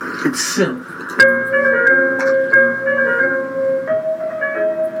Yo,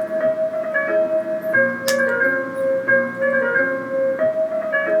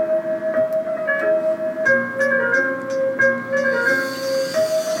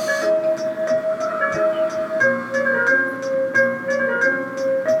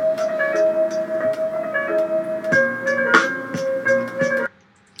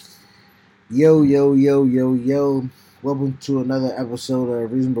 yo, yo, yo, yo. Welcome to another episode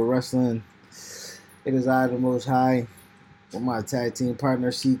of Reasonable Wrestling. It is I, the Most High, with my tag team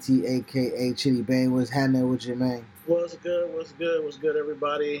partner, CT, aka Chidi Bang. What's happening with you, man? What's good,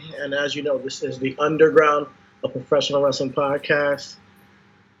 everybody? And as you know, this is the Underground, a professional wrestling podcast.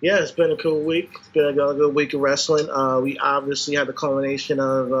 Yeah, it's been a cool week. It's been a good week of wrestling. We obviously had the culmination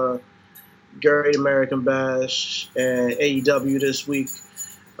of Great American Bash and AEW this week.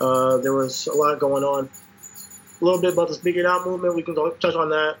 There was a lot going on. A little bit about the Speaking Out movement. We can touch on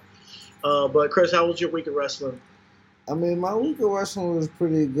that. But Chris, how was your week of wrestling? I mean, my week of wrestling was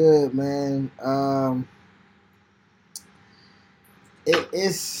pretty good, man.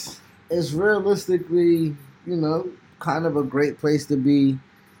 It's realistically, kind of a great place to be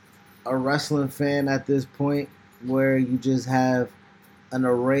a wrestling fan at this point, where you just have an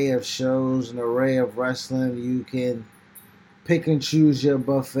array of shows, an array of wrestling. You can pick and choose your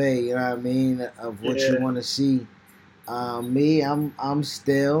buffet, you know what I mean, of what you want to see. Me, I'm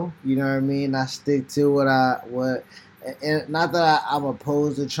still, you know what I mean. I stick to what, and not that I'm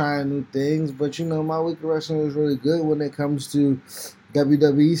opposed to trying new things, but my week of wrestling was really good when it comes to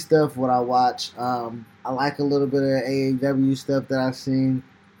WWE stuff. What I watch, I like a little bit of AEW stuff that I've seen.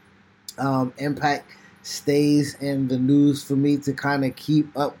 Impact stays in the news for me to kind of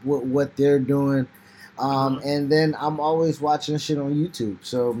keep up with what they're doing. And then I'm always watching shit on YouTube.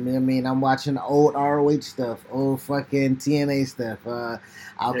 So, I mean, I'm watching old ROH stuff, old fucking TNA stuff.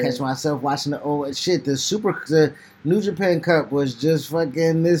 I'll catch myself watching the old shit. The New Japan Cup was just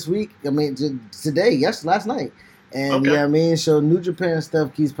fucking this week. I mean, today, last night. And, yeah, I mean, so New Japan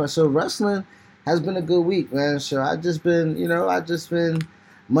stuff keeps... So, wrestling has been a good week, man. So,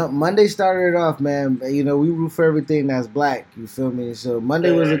 Monday started off, man. We root for everything that's black. You feel me? So,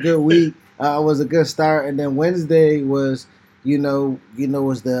 Monday was a good week. Was a good start, and then Wednesday was,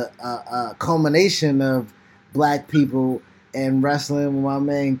 was the culmination of black people and wrestling with my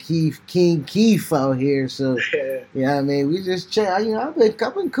man King Keith out here. So, yeah, I mean, we just check. I've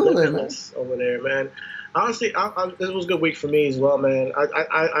been cooling, man. Over there, man. Honestly, this was a good week for me as well, man.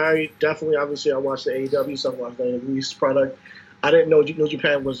 I definitely, obviously, I watched the AEW stuff, watched the release product. I didn't know New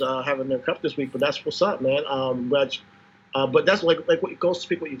Japan was having their cup this week, but that's what's up, man. But that's like what goes to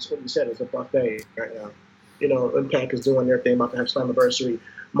speak what you said. It's a buffet right now. Impact is doing their thing, about to have Slammiversary.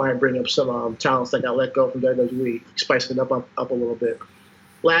 Might bring up some talents that got let go from WWE, spicing it up a little bit.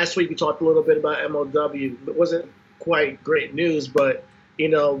 Last week we talked a little bit about MLW. It wasn't quite great news, but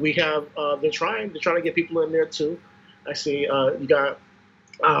we have they're trying to get people in there too. I see you got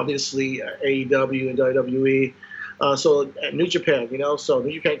obviously AEW and WWE. So at New Japan, so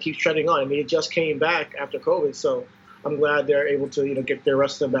New Japan keeps treading on. I mean, it just came back after COVID, so I'm glad they're able to, get their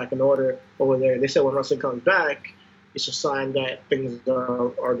wrestling back in order over there. They said when wrestling comes back, it's a sign that things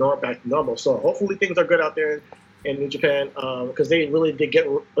are not back to normal. So hopefully things are good out there in New Japan, because they really did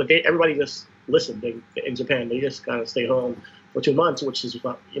everybody just listened in Japan. They just kind of stayed home for 2 months, which is,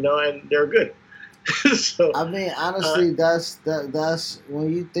 and they're good. So I mean, honestly, that's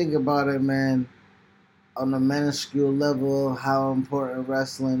when you think about it, man. On a minuscule level, how important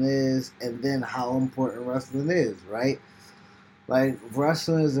wrestling is, and then how important wrestling is, right? Like,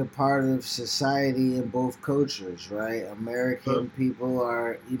 wrestling is a part of society in both cultures, right? American people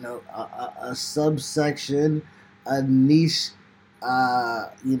are, a subsection, a niche,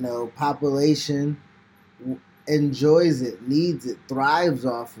 population enjoys it, needs it, thrives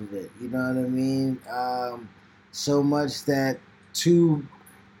off of it. You know what I mean? So much that two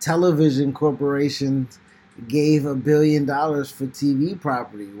television corporations gave $1 billion for TV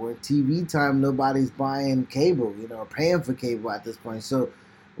property. Where TV time, nobody's buying cable, paying for cable at this point. So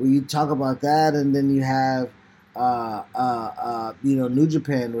when you talk about that, and then you have, New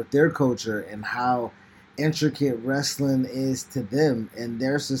Japan with their culture and how intricate wrestling is to them and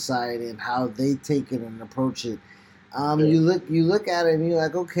their society and how they take it and approach it. You look at it and you're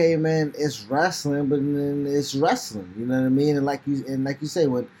like, okay, man, it's wrestling, but then it's wrestling. You know what I mean? And like you say,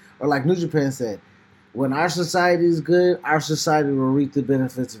 like New Japan said, when our society is good, our society will reap the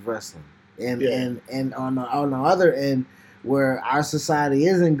benefits of wrestling. And on the other end, where our society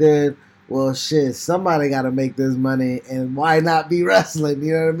isn't good, well, shit, somebody got to make this money, and why not be wrestling?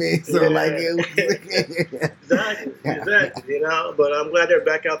 You know what I mean? So, like, exactly. You know, but I'm glad they're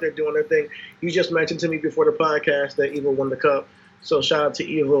back out there doing their thing. You just mentioned to me before the podcast that Evil won the cup, so shout out to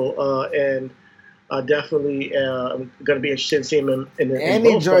Evil, and definitely I'm gonna be interested in seeing him and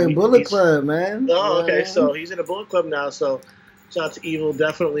he joined Bullet Club, man. Oh, okay, so he's in the Bullet Club now. So shout out to Evil.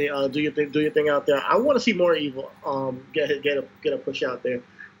 Definitely do your thing out there. I want to see more Evil. Get a push out there.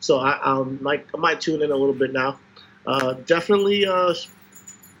 So I might tune in a little bit now. Definitely was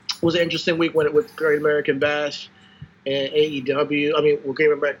an interesting week with Great American Bash and AEW. I mean, with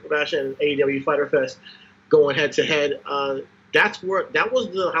Great American Bash and AEW Fighter Fest going head to head. That was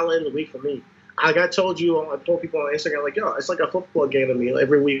the highlight of the week for me. Like I told people on Instagram, like, yo, it's like a football game to me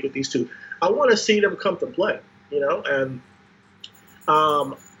every week with these two. I want to see them come to play, you know, and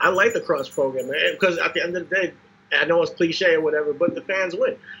I like the cross program, because at the end of the day, I know it's cliche or whatever, but the fans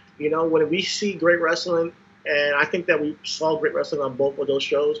win. You know, when we see great wrestling, and I think that we saw great wrestling on both of those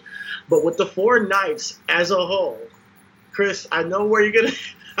shows, but with the 4 nights as a whole, Chris, I know where you're gonna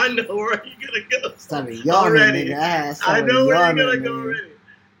go. Stop yawning, already. Nigga. I know where you're gonna go already.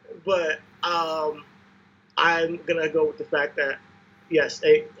 But I'm gonna go with the fact that yes,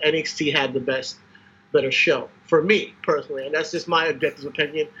 NXT had the better show for me personally, and that's just my objective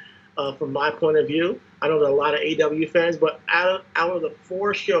opinion from my point of view. I know there are a lot of AEW fans, but out of the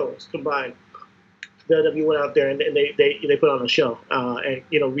 4 shows combined, WWE went out there and they put on a show. And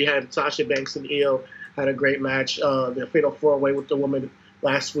you know, we had Sasha Banks and Io had a great match. The Fatal 4-Way with the woman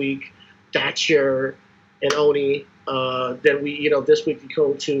last week, Thatcher and Oni. Then this week we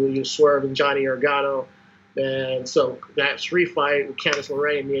go to Swerve and Johnny Gargano, and so that street fight with Candice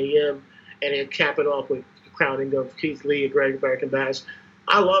LeRae and Mia Yim, and then cap it off with the crowning of Keith Lee and Great American Bash.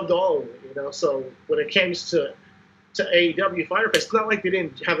 I loved all of it, you know. So when it came to AEW Fighter Fest, it's not like they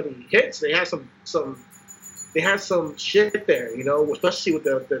didn't have any hits. They had some shit there, you know, especially with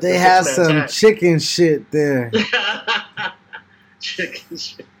the they had some tag. Chicken shit there. Chicken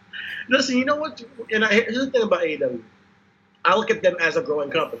shit. Listen, you know what? And here's the thing about AEW. I look at them as a growing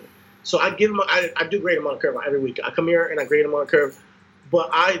company. So I give them, I do grade them on a curve every week. I come here and I grade them on a curve. But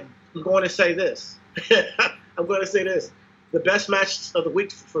I'm going to say this. The best match of the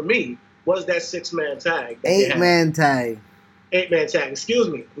week for me was that 6-man tag. 8-man tag. 8-man tag. Excuse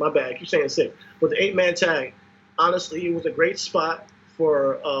me. My bad. I keep saying 6. But the 8-man tag, honestly, it was a great spot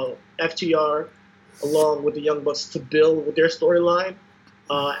for FTR along with the Young Bucks to build with their storyline,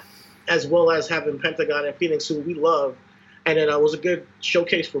 as well as having Pentagon and Phoenix, who we love. And then it was a good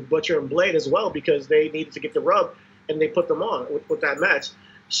showcase for Butcher and Blade as well, because they needed to get the rub, and they put them on with that match.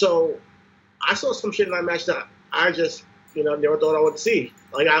 So I saw some shit in that match that I just, never thought I would see.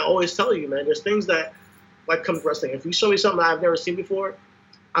 Like I always tell you, man, there's things that like come to wrestling. If you show me something I've never seen before,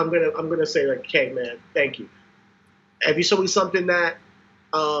 I'm gonna say like, hey man, thank you. If you show me something that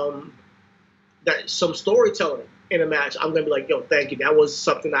that some storytelling in a match, I'm gonna be like, yo, thank you. That was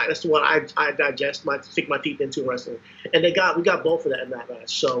something that's what I digest, sink my teeth into wrestling. And we got both of that in that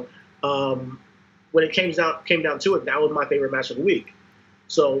match. So when it came down to it, that was my favorite match of the week.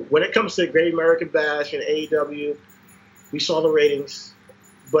 So when it comes to Great American Bash and AEW, we saw the ratings,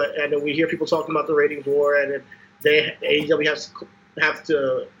 and then we hear people talking about the ratings war, and then AEW have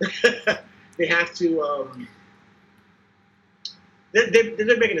to they have to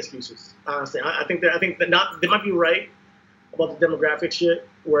they're making excuses. Honestly, I think that they might be right about the demographic shit,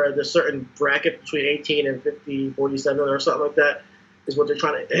 where there's certain bracket between 18 and 50, 47 or something like that is what they're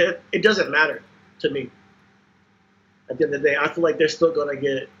trying to. It doesn't matter to me. At the end of the day, I feel like they're still gonna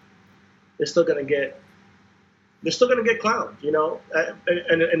get clowned, in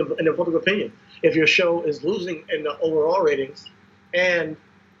the public opinion. If your show is losing in the overall ratings, and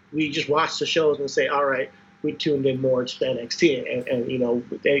we just watch the shows and say, all right, we tuned in more to NXT,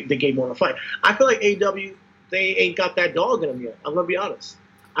 and they gave more of a fight. I feel like AEW, they ain't got that dog in them yet. I'm gonna be honest.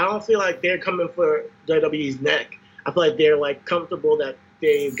 I don't feel like they're coming for WWE's neck. I feel like they're like comfortable that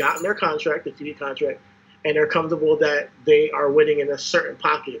they've gotten their contract, the TV contract, and they're comfortable that they are winning in a certain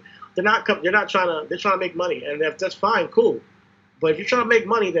pocket. They're trying to make money, and if that's fine, cool. But if you're trying to make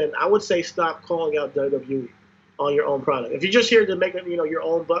money, then I would say stop calling out WWE on your own product. If you're just here to make your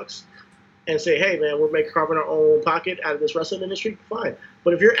own bucks and say, hey man, we're carving our own pocket out of this wrestling industry, fine.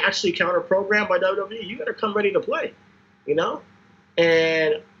 But if you're actually counter-programmed by WWE, you gotta come ready to play,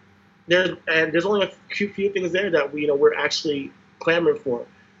 And there's only a few things there that we're actually clamoring for,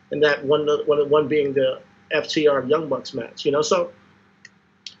 and that one being the FTR Young Bucks match, So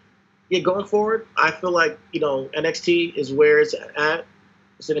yeah, going forward, I feel like NXT is where it's at.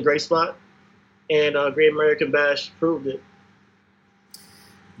 It's in a great spot, and Great American Bash proved it.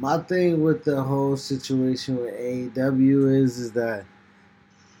 My thing with the whole situation with AEW is that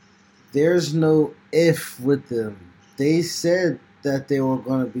there's no if with them. They said that they were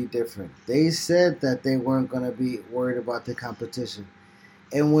going to be different. They said that they weren't going to be worried about the competition.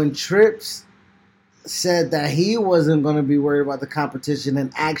 And when Trips said that he wasn't going to be worried about the competition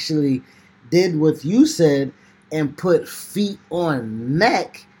and actually did what you said and put feet on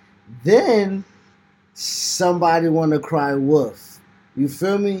neck, then somebody want to cry wolf. You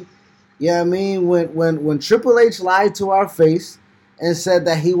feel me? Yeah, I mean, when Triple H lied to our face and said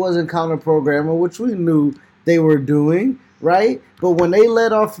that he wasn't counter programmer, which we knew they were doing, right? But when they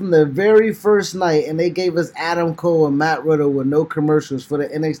let off from the very first night and they gave us Adam Cole and Matt Riddle with no commercials for the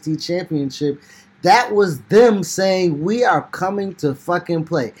NXT Championship, that was them saying we are coming to fucking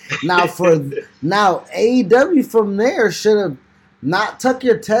play. Now AEW from there should have not tuck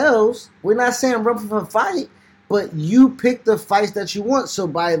your tails. We're not saying run for a fight, but you pick the fights that you want. So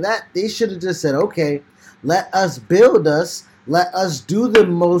by that, they should have just said, okay, let us build us. Let us do the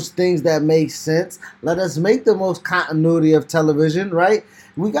most things that make sense. Let us make the most continuity of television, right?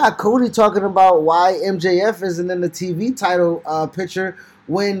 We got Cody talking about why MJF isn't in the TV title picture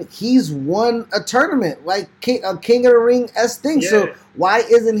when he's won a tournament, like King of the Ring-esque thing. Yeah. So why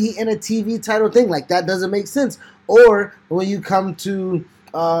isn't he in a TV title thing? Like, that doesn't make sense. Or when you come to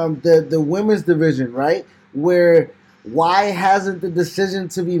the women's division, right, where why hasn't the decision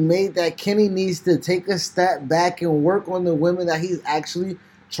to be made that Kenny needs to take a step back and work on the women that he's actually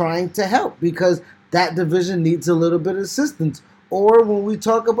trying to help, because that division needs a little bit of assistance. Or when we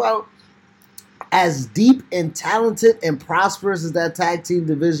talk about as deep and talented and prosperous as that tag team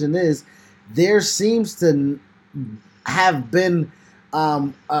division is, there seems to have been a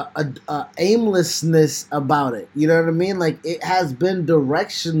aimlessness about it. You know what I mean? Like, it has been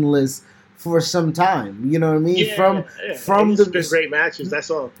directionless for some time. You know what I mean? Yeah, from the been great matches.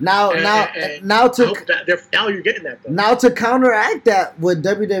 That's all. Now you're getting that though. Now to counteract that with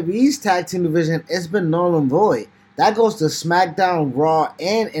WWE's tag team division, it's been null and void. That goes to SmackDown, Raw,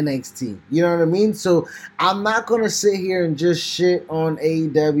 and NXT. You know what I mean? So I'm not going to sit here and just shit on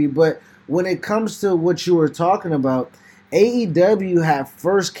AEW, but when it comes to what you were talking about, AEW had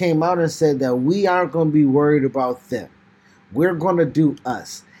first came out and said that we aren't going to be worried about them. We're going to do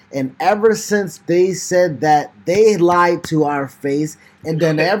us. And ever since they said that, they lied to our face and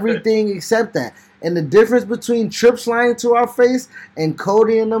done everything except that. And the difference between Trips lying to our face and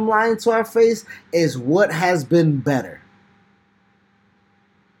Cody and them lying to our face is what has been better.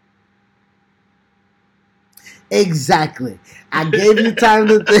 Exactly. I gave you time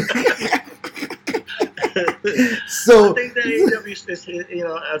to think. So I think that AEW is,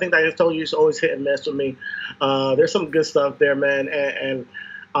 I think that I told you it's always hit and miss with me. There's some good stuff there, man, and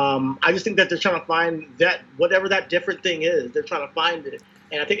I just think that they're trying to find that whatever that different thing is. They're trying to find it,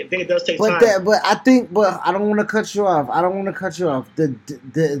 and I think it does take time. But I don't want to cut you off.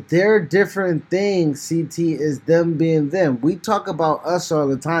 Their different thing, CT, is them being them. We talk about us all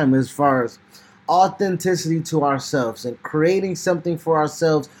the time as far as authenticity to ourselves and creating something for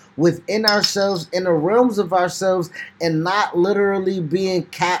ourselves within ourselves, in the realms of ourselves, and not literally being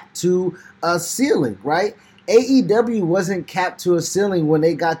capped to a ceiling, right? AEW wasn't capped to a ceiling when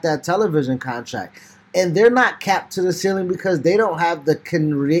they got that television contract. And they're not capped to the ceiling because they don't have the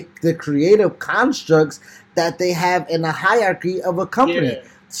creative constructs that they have in the hierarchy of a company. Yeah.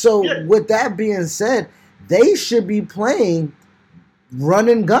 So with that being said, they should be playing run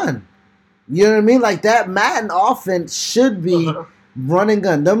and gun. You know what I mean? Like, that Madden offense should be run and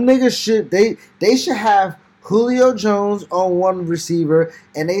gun. Them niggas they should have Julio Jones on one receiver,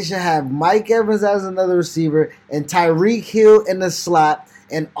 and they should have Mike Evans as another receiver, and Tyreek Hill in the slot,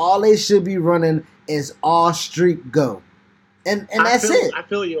 and all they should be running is all street go. And that's it. I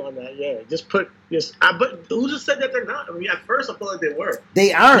feel you on that, yeah. But who just said that they're not? I mean, at first I felt like they were.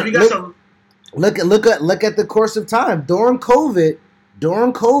 They aren't. Look at the course of time. During COVID,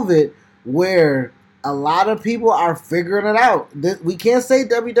 where a lot of people are figuring it out. We can't say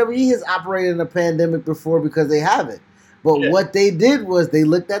WWE has operated in a pandemic before because they haven't. But what they did was they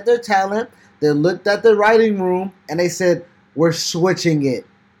looked at their talent, they looked at the writing room, and they said, we're switching it,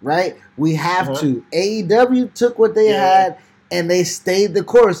 right? We have to. AEW took what they had, and they stayed the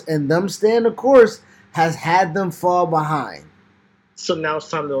course. And them staying the course has had them fall behind. So now it's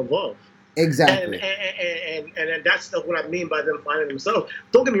time to evolve. Exactly. And that's what I mean by them finding themselves.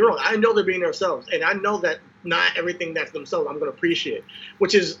 Don't get me wrong. I know they're being themselves. And I know that not everything that's themselves I'm going to appreciate,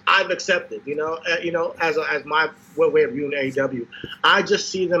 which is I've accepted, as my way of viewing AEW. I just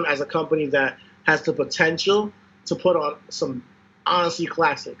see them as a company that has the potential to put on some, honestly,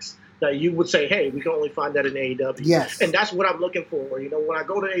 classics. that you would say, hey, we can only find that in AEW. Yes. And that's what I'm looking for. You know, when I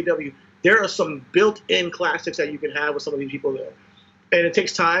go to AEW, there are some built-in classics that you can have with some of these people there. And it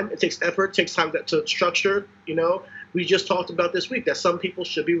takes time, it takes effort, it takes time to structure, you know. We just talked about this week that some people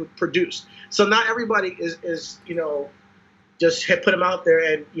should be produced. So not everybody is you know, just put them out there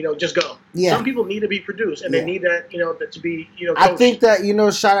and, you know, just go. Yeah. Some people need to be produced, and they need that, you know, that to be, you know, coached. I think that, you know,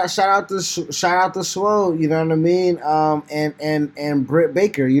 shout out to Swole, you know what I mean? And Britt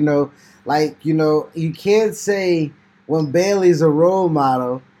Baker, you know, like, you know, you can't say when Bayley's a role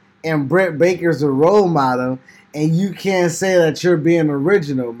model and Britt Baker's a role model, and you can't say that you're being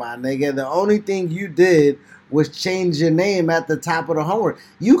original, my nigga. The only thing you did was change your name at the top of the homework.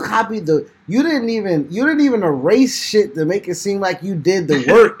 You copied you didn't even erase shit to make it seem like you did the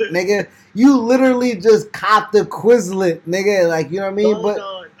work, nigga. You literally just copped the Quizlet, nigga. Like, you know what I mean?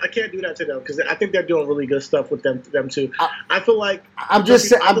 No, I can't do that to them because I think they're doing really good stuff with them too. I feel like I'm just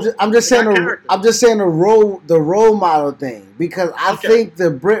saying the role model thing, because I think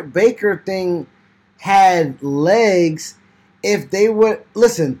the Britt Baker thing had legs if they would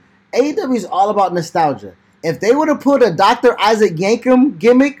listen. AEW is all about nostalgia. If they would have put a Dr. Isaac Yankem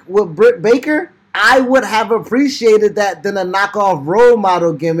gimmick with Britt Baker, I would have appreciated that than a knockoff role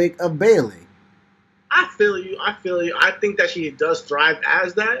model gimmick of Bayley. I feel you. I think that she does thrive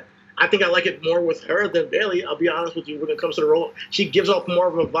as that. I think I like it more with her than Bayley. I'll be honest with you. When it comes to the role, she gives off more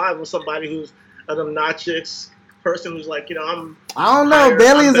of a vibe of somebody who's an obnoxious person who's like, you know, I don't know.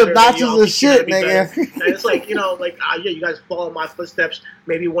 Bailey's obnoxious as shit, nigga. And it's like, you know, like, yeah, you guys follow my footsteps.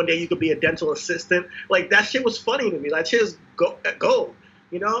 Maybe one day you could be a dental assistant. Like, that shit was funny to me. Like, shit is gold,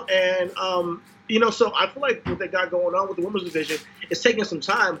 you know? And, you know, so I feel like what they got going on with the women's division, it's taking some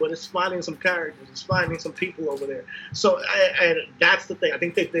time, but it's finding some characters. It's finding some people over there. So, and that's the thing. I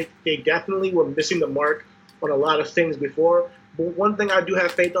think they definitely were missing the mark on a lot of things before. But one thing I do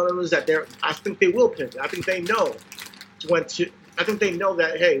have faith on them is that I think they will pivot. I think they know I think they know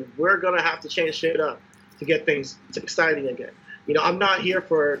that, hey, we're gonna have to change shit up to get things exciting again. You know, I'm not here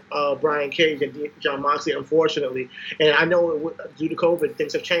for Brian Cage and Jon Moxley, unfortunately. And I know due to COVID,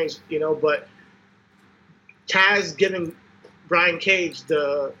 things have changed. You know, but Taz giving Brian Cage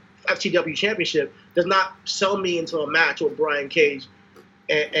the FTW championship does not sell me into a match with Brian Cage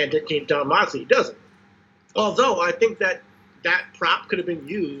and Jon Moxley. It doesn't. Although I think that prop could have been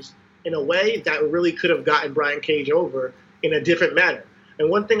used in a way that really could have gotten Brian Cage over in a different manner. And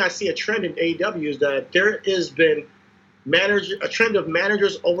one thing I see a trend in AEW is that there has been a trend of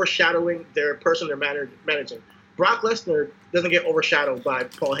managers overshadowing their person they're managing. Brock Lesnar doesn't get overshadowed by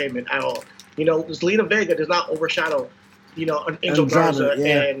Paul Heyman at all. You know, Zelina Vega does not overshadow, you know, Angel Garza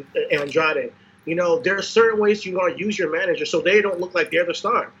and Andrade. You know, there are certain ways you want to use your manager so they don't look like they're the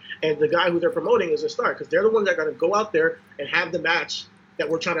star. And the guy who they're promoting is a star because they're the ones that are going to go out there and have the match that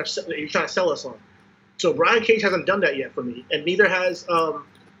you're trying to sell us on. So Brian Cage hasn't done that yet for me, and neither has,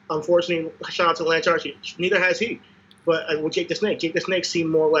 unfortunately, shout out to Lance Archer, neither has he. But with Jake the Snake seemed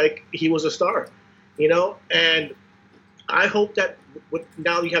more like he was a star, you know. And I hope that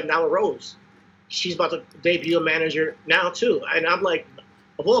now you have Nyla Rose, she's about to debut a manager now too. And I'm like,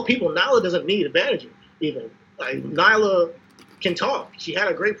 of all people, Nyla doesn't need a manager even. Like, Nyla can talk. She had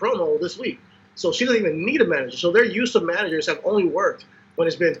a great promo this week. So she doesn't even need a manager. So their use of managers have only worked when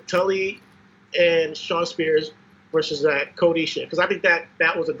it's been Tully and Shawn Spears versus that Cody shit. Because I think that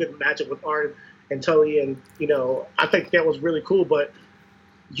was a good matchup with Arn and Tully. And, you know, I think that was really cool. But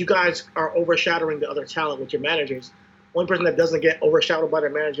you guys are overshadowing the other talent with your managers. One person that doesn't get overshadowed by their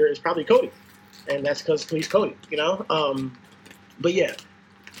manager is probably Cody. And that's because he's Cody, you know? But yeah,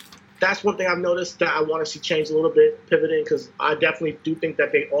 that's one thing I've noticed that I want to see change a little bit, pivoting, because I definitely do think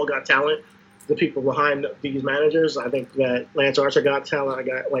that they all got talent, the people behind these managers. I think that Lance Archer got talent. I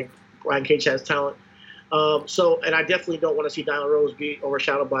got, like, Brian Cage has talent. And I definitely don't want to see Nyla Rose be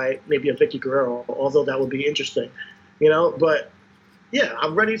overshadowed by maybe a Vicky Guerrero, although that would be interesting, you know? But yeah,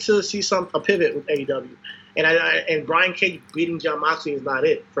 I'm ready to see a pivot with AEW. And Brian Cage beating Jon Moxley is not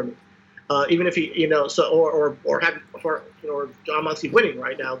it for me. Even if he, you know, or Jon Moxley winning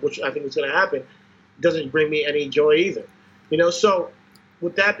right now, which I think is going to happen, doesn't bring me any joy either. You know, so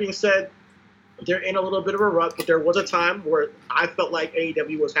with that being said, they're in a little bit of a rut, but there was a time where I felt like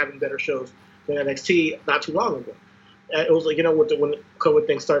AEW was having better shows than NXT not too long ago. It was like, you know, when the COVID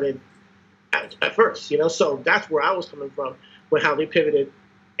thing started at first, you know, so that's where I was coming from with how they pivoted,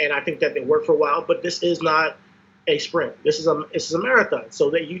 and I think that they worked for a while, but this is not a sprint. This is a marathon. So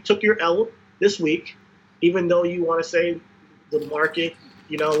that you took your L this week, even though you want to say the market,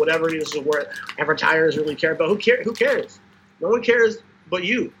 you know, whatever it is, where advertisers really care about. Who cares? No one cares but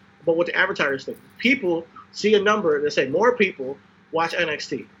you, about what the advertisers think. People see a number and they say more people watch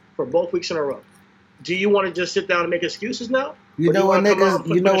NXT for both weeks in a row. Do you want to just sit down and make excuses now? You know what niggas?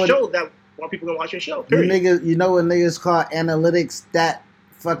 You know what? Show that why people gonna watch your show. Period. You know what niggas call analytics stat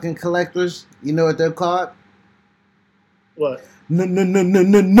fucking collectors? You know what they're called? What? Nerds.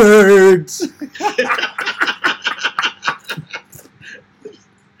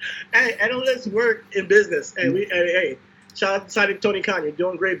 Hey, analysts work in business, and hey, shout out to Tony Khan. You're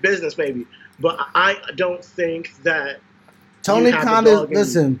doing great business, maybe, but I don't think that Tony Khan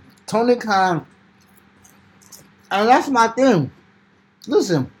is Tony Khan, and that's my thing.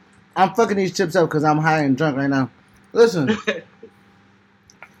 Listen, I'm fucking these chips up because I'm high and drunk right now. Listen,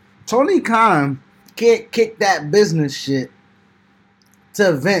 Tony Khan can't kick that business shit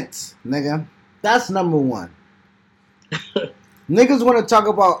to Vince, nigga. That's number one. Niggas want to talk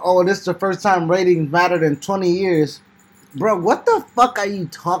about, oh, this is the first time ratings mattered in 20 years. Bro, what the fuck are you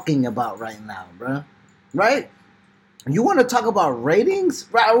talking about right now, bro? Right? You want to talk about ratings?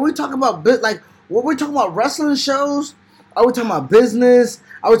 Right? Are we talking about, what we talking about, wrestling shows? Are we talking about business?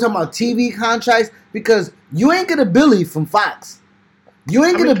 Are we talking about TV contracts? Because you ain't get a Billy from Fox. You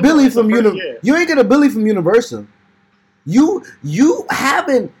ain't get a Billy from You ain't get a Billy from Universal. You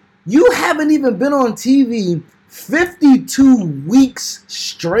haven't even been on TV 52 weeks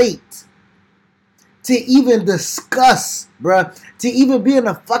straight to even discuss, bruh, to even be in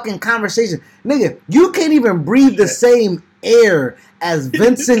a fucking conversation. Nigga, you can't even breathe the same air as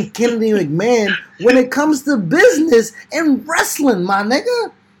Vincent Kennedy McMahon when it comes to business and wrestling, my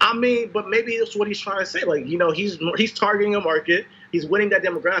nigga. I mean, but maybe that's what he's trying to say. Like, you know, he's targeting a market. He's winning that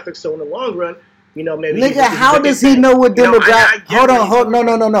demographic. So in the long run, you know, maybe. Nigga, how does he know what demographic?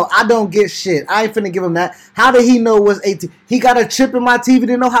 No. I don't get shit. I ain't finna give him that. How did he know it was 18? He got a chip in my TV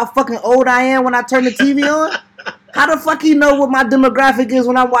to know how fucking old I am when I turn the TV on? How the fuck he know what my demographic is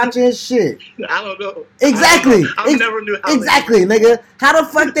when I'm watching his shit? I don't know. Exactly. I never knew how. Exactly, nigga. How the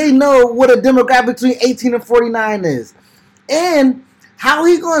fuck they know what a demographic between 18 and 49 is? And how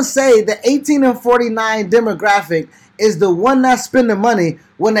he gonna say the 18 and 49 demographic is the one that's spending money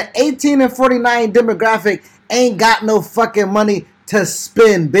when the 18 and 49 demographic ain't got no fucking money to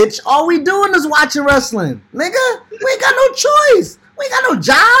spend, bitch? All we doing is watching wrestling, nigga. We ain't got no choice. We ain't got no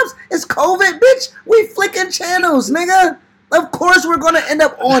jobs. It's COVID, bitch. We flicking channels, nigga. Of course we're gonna end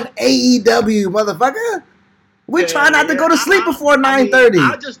up on AEW, motherfucker. We try not to go to sleep before 9:30.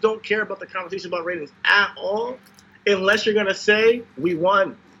 I just don't care about the conversation about ratings at all, unless you're gonna say we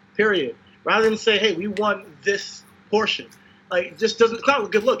won, period. Rather than say, hey, we won this portion. Like, it just doesn't. It's not a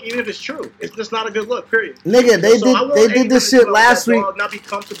good look, even if it's true. It's just not a good look. Period. Nigga, they did this shit last week. Not be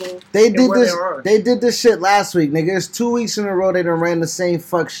comfortable. They did this shit last week, nigga. It's 2 weeks in a row they done ran the same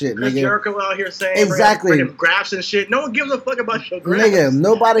fuck shit, nigga. Jericho out here saying exactly graphs and shit. No one gives a fuck about your graphs. Nigga,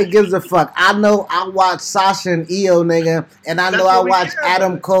 nobody gives a fuck. I know I watch Sasha and Io, nigga, and I know I watch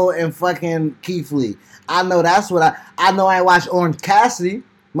Adam Cole and fucking Keith Lee. I know that's what I know. I ain't watch Orange Cassidy,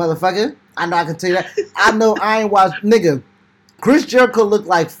 motherfucker. I know I can tell you that. I know I ain't watch, nigga. Chris Jericho looked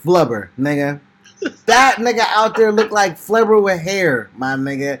like Flubber, nigga. That nigga out there looked like Flubber with hair, my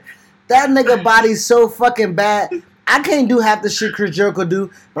nigga. That nigga body's so fucking bad. I can't do half the shit Chris Jericho do,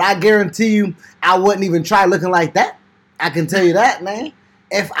 but I guarantee you I wouldn't even try looking like that. I can tell you that, man.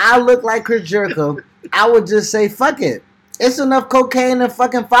 If I look like Chris Jericho, I would just say, fuck it. It's enough cocaine and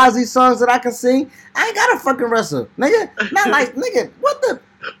fucking Fozzy songs that I can sing. I ain't gotta fucking wrestle, nigga. Not like, nigga, what the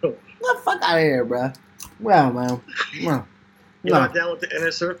fuck out of here, bro. Well, man. Well. You're not down with the inner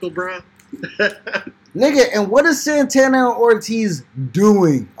circle, bro? Nigga, and what is Santana and Ortiz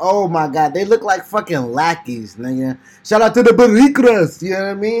doing? Oh my god, they look like fucking lackeys, nigga. Shout out to the Barricas, you know what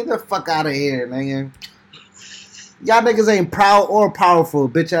I mean? Get the fuck out of here, nigga. Y'all niggas ain't proud or powerful,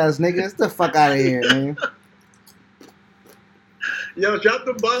 bitch ass niggas. Get the fuck out of here, nigga. Yo, drop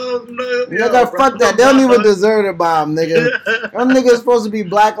the bombs, man. Nigga, fuck that. They don't even deserve a bomb, nigga. Them niggas supposed to be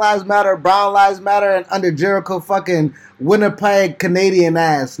Black Lives Matter, Brown Lives Matter, and under Jericho fucking Winnipeg Canadian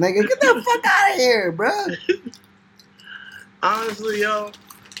ass, nigga. Get the fuck out of here, bro. Honestly, yo,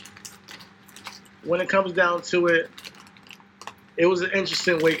 when it comes down to it, it was an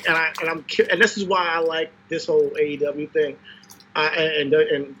interesting week, and this is why I like this whole AEW thing,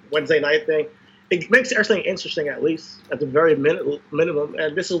 and Wednesday night thing. It makes everything interesting, at least, at the very minimum.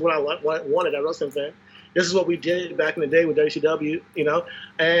 And this is what I wanted as a wrestling fan. This is what we did back in the day with WCW, you know.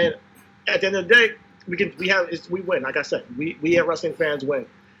 And at the end of the day, we win. Like I said, we as wrestling fans win.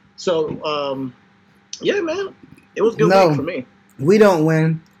 So, yeah, man, it was a good week for me. We don't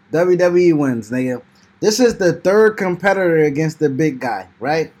win. WWE wins, nigga. This is the third competitor against the big guy,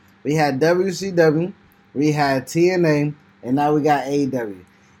 right? We had WCW, we had TNA, and now we got AEW.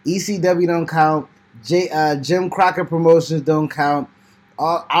 ECW don't count. Jim Crockett Promotions don't count.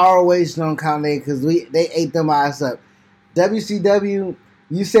 Our waste don't count there because they ate them ass up. WCW,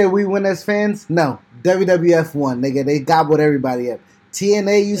 you say we win as fans? No. WWF won, nigga. They gobbled everybody up.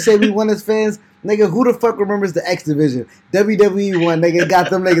 TNA, you say we won as fans? Nigga, who the fuck remembers the X Division? WWE won, nigga.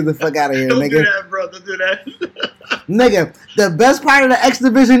 Got them niggas the fuck out of here, Don't nigga. do that, bro. Don't do that. Nigga, the best part of the X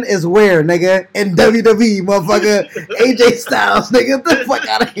Division is where, nigga? In WWE, motherfucker. AJ Styles, nigga. Get the fuck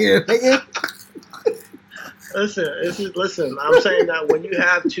out of here, nigga. Listen. I'm saying that when you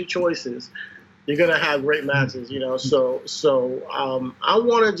have two choices, you're gonna have great matches, you know. So I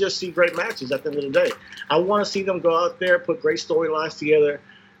want to just see great matches at the end of the day. I want to see them go out there, put great storylines together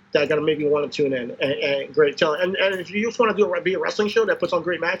that are gonna make me want to tune in and great talent. And if you just want to be a wrestling show that puts on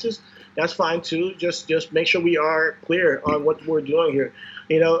great matches, that's fine too. Just make sure we are clear on what we're doing here,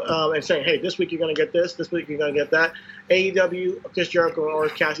 you know, and saying, hey, this week you're gonna get this week you're gonna get that. AEW, Chris Jericho, or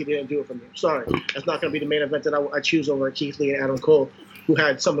Cassie didn't do it for me. Sorry, that's not gonna be the main event that I choose over Keith Lee and Adam Cole, who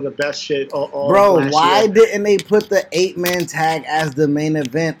had some of the best shit all Bro, last why year. didn't they put the 8-man tag as the main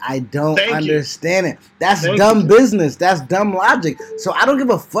event? I don't understand it. That's dumb business. That's dumb logic. So I don't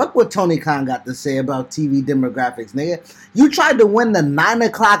give a fuck what Tony Khan got to say about TV demographics, nigga. You tried to win the 9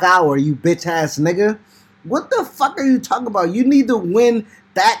 o'clock hour, you bitch ass nigga. What the fuck are you talking about? You need to win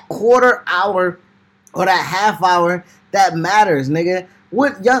that quarter hour or that half hour that matters, nigga.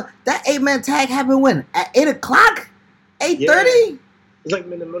 That 8-man tag happened when? At 8 o'clock? 8:30? Yeah. It's like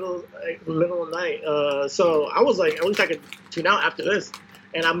in the middle of the night. So I was like, at least I could tune out after this.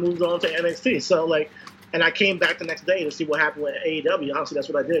 And I moved on to NXT. So, like, and I came back the next day to see what happened with AEW. Honestly, that's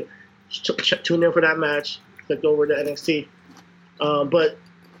what I did. Tuned in for that match. Clicked over to NXT. But,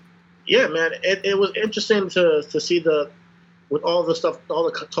 yeah, man, it was interesting to see with all the stuff, all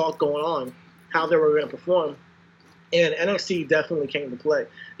the talk going on, how they were going to perform. And NXT definitely came to play.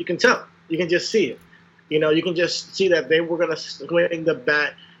 You can tell. You can just see it. You know, you can just see that they were going to swing the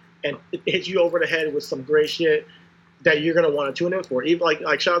bat and hit you over the head with some great shit that you're going to want to tune in for. Even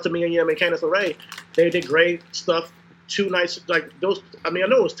like shout out to Mia Yim and Candice LeRae. They did great stuff 2 nights. Like those, I mean, I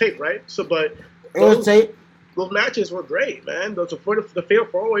know it was taped, right? So, but it was taped. Those matches were great, man. The Fatal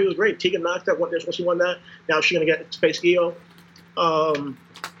 4-Way was great. Tegan Knox that won this when she won that. Now she's going to get to face Io. And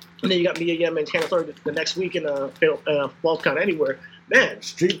then you got Mia Yim and Candice LeRae the next week in Falls Count Anywhere. Man,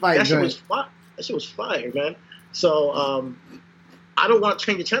 Street Fight that shit was fun. That shit was fire, man. So I don't want to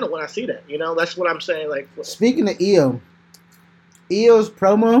change the channel when I see that. You know, that's what I'm saying. Like, speaking of Io's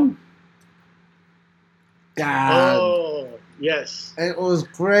promo, God, oh yes, it was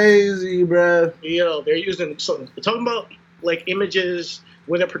crazy, bro. Io, they're using something. They're talking about like images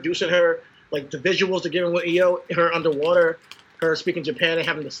where they're producing her, like the visuals they're giving with Io, her underwater. Her speaking Japan and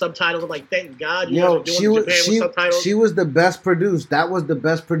having the subtitles. I'm like, thank God you guys are doing Japan with subtitles. She was the best produced. That was the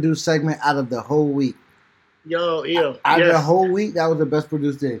best produced segment out of the whole week. Out of the whole week, that was the best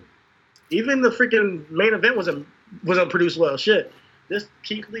produced day. Even the freaking main event wasn't produced well. Shit, this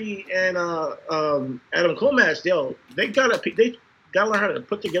Keith Lee and Adam Cole match, they gotta learn how to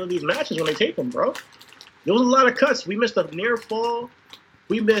put together these matches when they tape them, bro. There was a lot of cuts. We missed a near fall.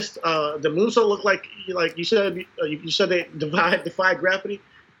 We missed the moonsault. Looked like you said. You said they defied gravity.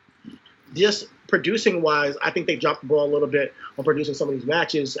 Just producing wise, I think they dropped the ball a little bit on producing some of these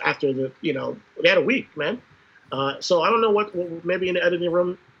matches after they had a week, man. So I don't know what maybe in the editing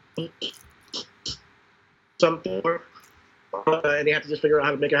room something, and they have to just figure out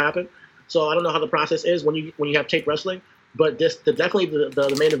how to make it happen. So I don't know how the process is when you have tape wrestling, but definitely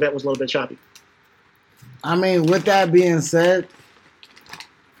the main event was a little bit choppy. I mean, with that being said.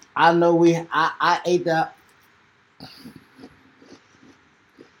 I know I ate that.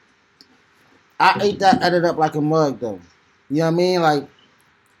 I ate that edit up like a mug, though. You know what I mean? Like,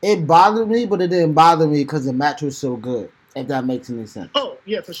 it bothered me, but it didn't bother me because the match was so good. If that makes any sense. Oh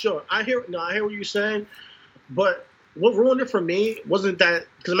yeah, for sure. I hear what you're saying, but what ruined it for me wasn't that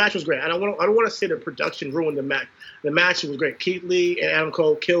because the match was great. I don't want to say the production ruined the match. The match was great. Keith Lee and Adam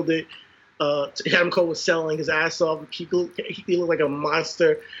Cole killed it. Adam Cole was selling his ass off. He looked like a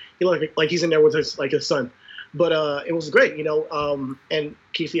monster. He looked like he's in there with his son. But it was great, you know. And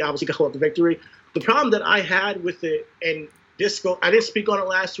Keith Lee obviously got the victory. The problem that I had with it, and I didn't speak on it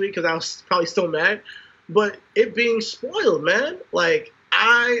last week because I was probably still mad, but it being spoiled, man. Like,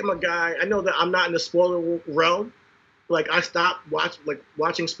 I am a guy. I know that I'm not in the spoiler realm. Like, I stopped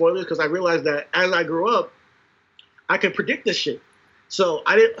watching spoilers because I realized that as I grew up, I could predict this shit. So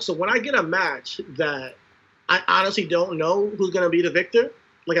when I get a match that I honestly don't know who's gonna be the victor,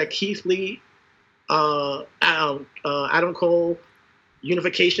 like a Keith Lee, Adam Cole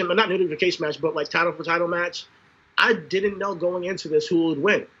unification, but not unification match, but like title for title match, I didn't know going into this who would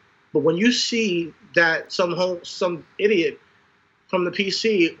win. But when you see that some idiot from the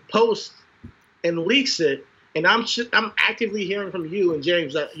PC posts and leaks it, and I'm actively hearing from you and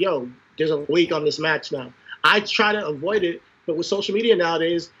James that there's a leak on this match now. I try to avoid it, but with social media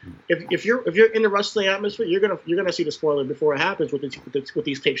nowadays, if you're in the wrestling atmosphere, you're gonna see the spoiler before it happens with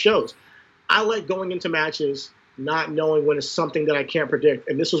these tape shows. I like going into matches not knowing when it's something that I can't predict,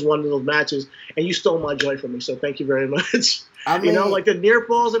 and this was one of those matches, and you stole my joy from me, so thank you very much. I mean, like the near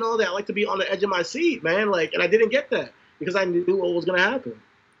falls and all that, I like to be on the edge of my seat, man. Like, and I didn't get that because I knew what was gonna happen.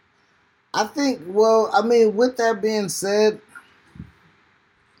 I think, well, I mean, with that being said,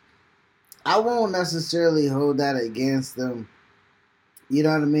 I won't necessarily hold that against them. You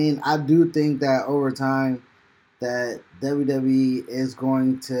know what I mean? I do think that over time that WWE is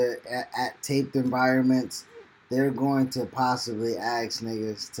going to, at taped environments, they're going to possibly ask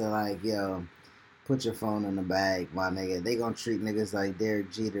niggas to, like, put your phone in the bag, my nigga. They gonna treat niggas like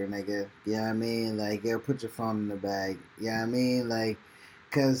Derek Jeter, nigga. You know what I mean? Like, put your phone in the bag. You know what I mean? Like,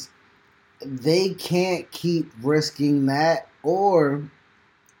 because they can't keep risking that, or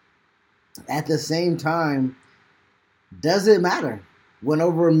at the same time, does it matter when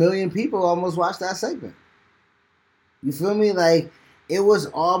over 1 million people almost watched that segment? You feel me? Like, it was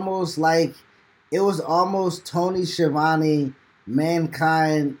almost Tony Schiavone,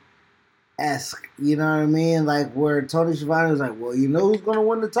 Mankind-esque. You know what I mean? Like, where Tony Schiavone was like, well, you know who's gonna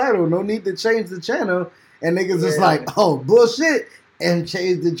win the title? No need to change the channel. And niggas just like, oh, bullshit. And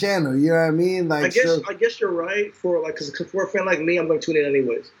change the channel, you know what I mean? Like, I guess you're right because for a fan like me, I'm going to tune in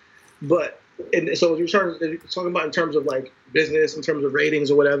anyways. But so you're talking about in terms of like business, in terms of ratings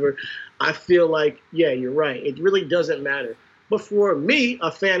or whatever. I feel like you're right. It really doesn't matter. But for me,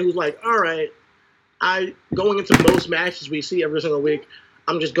 a fan who's like, all right, going into most matches we see every single week,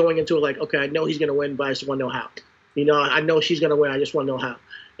 I'm just going into it like, okay, I know he's going to win, but I just want to know how. I know she's going to win. I just want to know how,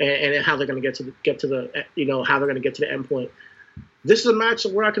 and how they're going to get to the how they're going to get to the end point. This is a match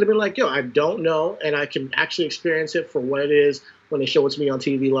where I could have been like, I don't know, and I can actually experience it for what it is when they show it to me on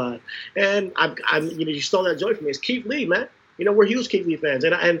TV live. And you stole that joy from me. It's Keith Lee, man. We're huge Keith Lee fans,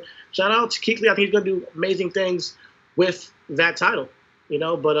 and shout out to Keith Lee. I think he's gonna do amazing things with that title.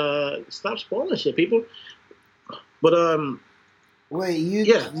 But stop spoiling shit, people. But wait, you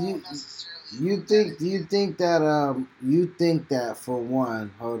think that for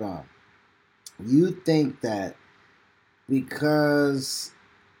one, hold on, you think that because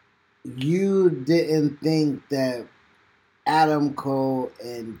you didn't think that Adam Cole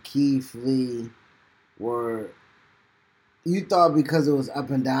and Keith Lee you thought because it was up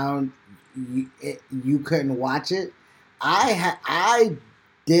and down, you couldn't watch it? I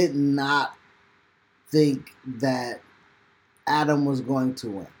did not think that Adam was going to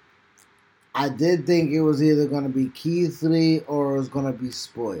win. I did think it was either going to be Keith Lee or it was going to be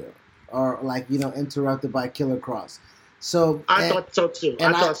spoiled or interrupted by Killer Kross. So I thought so too.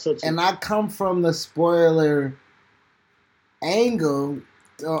 And I come from the spoiler angle.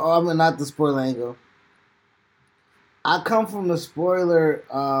 I mean, not the spoiler angle. I come from the spoiler,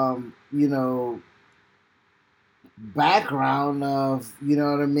 background of, you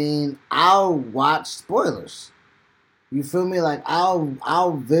know what I mean? I'll watch spoilers. You feel me? Like,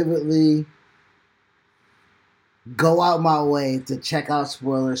 I'll vividly go out my way to check out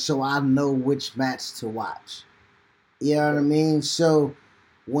spoilers so I know which match to watch. You know what I mean? So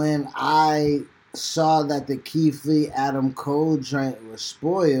when I saw that the Keith Lee Adam Cole joint was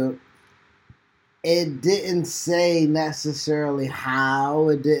spoiled, it didn't say necessarily how.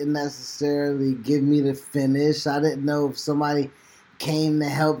 It didn't necessarily give me the finish. I didn't know if somebody came to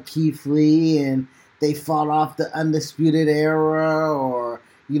help Keith Lee and they fought off the Undisputed Era, or,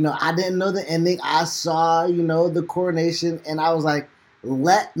 I didn't know the ending. I saw, the coronation, and I was like,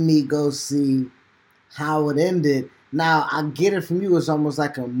 let me go see how it ended. Now, I get it from you. It's almost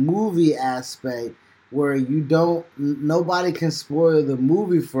like a movie aspect where nobody can spoil the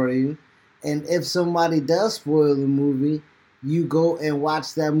movie for you. And if somebody does spoil the movie, you go and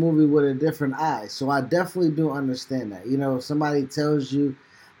watch that movie with a different eye. So I definitely do understand that. If somebody tells you,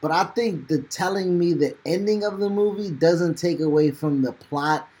 but I think telling me the ending of the movie doesn't take away from the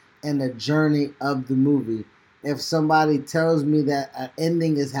plot and the journey of the movie. If somebody tells me that an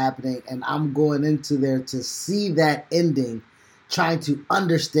ending is happening and I'm going into there to see that ending, trying to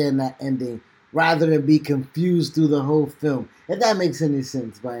understand that ending, rather than be confused through the whole film. If that makes any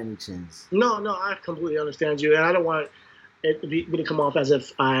sense by any chance. No, I completely understand you, and I don't want it to come off as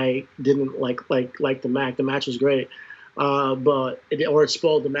if I didn't like the match. The match was great, but it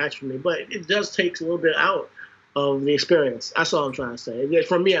spoiled the match for me. But it does take a little bit out of the experience. That's all I'm trying to say.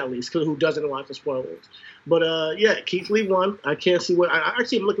 For me, at least, because who doesn't watch the spoilers? But Keith Lee won. I can't see what. I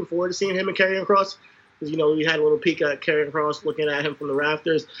actually am looking forward to seeing him and Karrion Kross because we had a little peek at Karrion Kross looking at him from the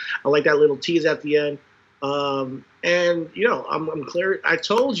rafters. I like that little tease at the end. And I'm clear. I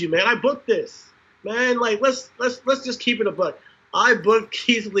told you, man. I booked this, man. Like let's just keep it a buck. I booked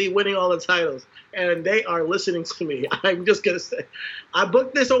Keith Lee winning all the titles, and they are listening to me. I'm just gonna say, I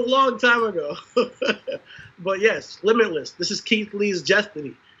booked this a long time ago. But yes, Limitless. This is Keith Lee's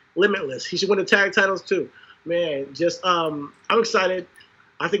destiny. Limitless. He should win the tag titles too, man. Just I'm excited.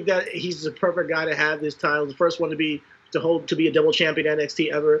 I think that he's the perfect guy to have this title. The first one to be a double champion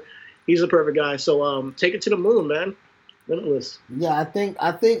NXT ever. He's the perfect guy. So take it to the moon, man. Limitless. Yeah, I think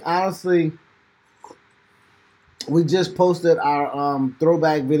honestly, we just posted our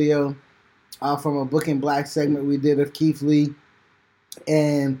throwback video from a Book in Black segment we did of Keith Lee,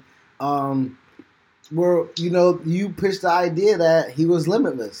 and you pitched the idea that he was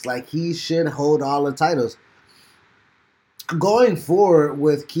limitless, like he should hold all the titles. Going forward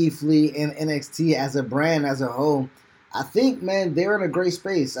with Keith Lee and NXT as a brand as a whole, I think, man, they're in a great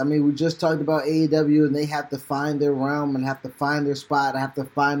space. I mean, we just talked about AEW, and they have to find their realm and have to find their spot, have to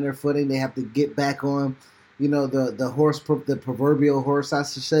find their footing. They have to get back on, the proverbial horse, I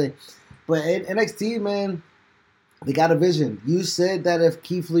should say. But in NXT, man, they got a vision. You said that if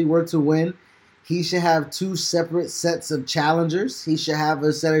Keith Lee were to win, he should have two separate sets of challengers. He should have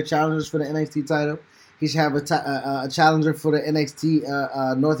a set of challengers for the NXT title. He should have a challenger for the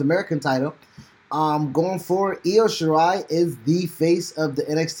NXT North American title. Going forward, Io Shirai is the face of the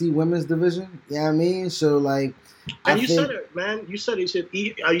NXT women's division. You know what I mean? So, like... And said it, man. You said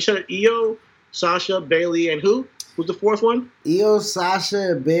it. Io, Sasha, Bayley, and who? Who's the fourth one? Io,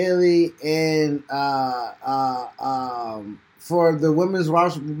 Sasha, Bayley, and for the women's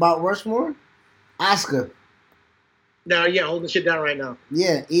Mount Rushmore, Asuka. Now, yeah, holding shit down right now.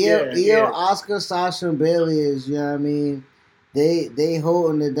 Yeah, Io, Asuka, Sasha, and Bayley is, you know what I mean? They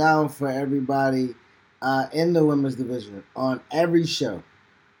holding it down for everybody in the women's division on every show,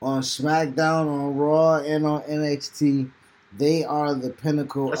 on SmackDown, on Raw, and on NXT. They are the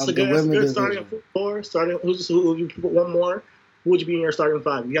pinnacle of the women's division. Who you put one more? Who would you be in your starting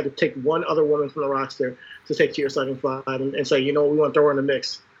five? You have to take one other woman from the roster to take to your starting five and say, we want to throw her in the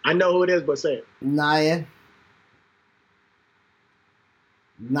mix. I know who it is, but say it. Nia.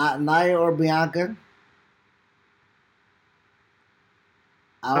 Not Nia or Bianca.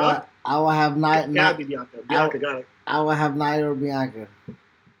 I will have Nia. Gotta be Bianca. Bianca got it. I will have Nia or Bianca.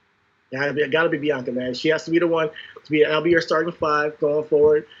 Gotta be Bianca, man. She has to be the one to be. I'll be your starting five going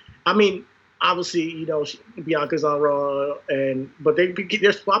forward. I mean, obviously, Bianca's on Raw, but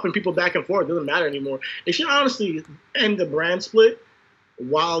they're swapping people back and forth. It doesn't matter anymore. They should honestly end the brand split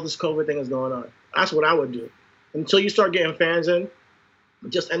while this COVID thing is going on. That's what I would do. Until you start getting fans in,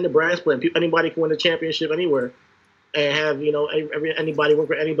 just end the brand split. Anybody can win the championship anywhere, and have anybody work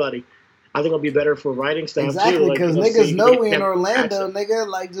for anybody. I think it'll be better for writing staff exactly, too. Exactly, because niggas know we in Orlando, nigga.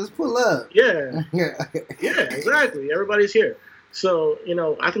 Like, just pull up. Yeah, yeah, exactly. Everybody's here. So,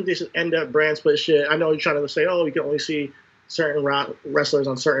 I think they should end that brand split shit. I know you're trying to say, you can only see certain wrestlers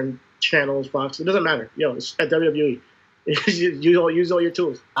on certain channels, Fox. It doesn't matter. It's at WWE. Use all your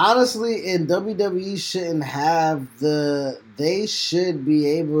tools. Honestly, in WWE shouldn't have they should be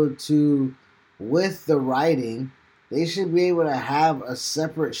able to, with the writing, they should be able to have a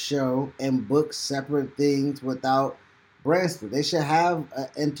separate show and book separate things without brand split. They should have an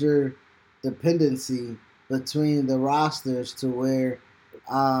interdependency between the rosters to where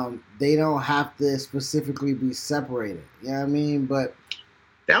they don't have to specifically be separated. You know what I mean? But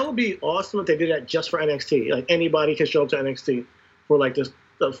that would be awesome if they did that just for NXT. Like, anybody can show up to NXT for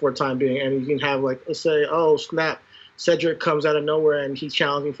for the time being, and you can have let's say, oh snap, Cedric comes out of nowhere and he's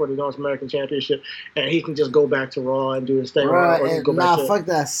challenging for the North American Championship, and he can just go back to Raw and do his thing. Fuck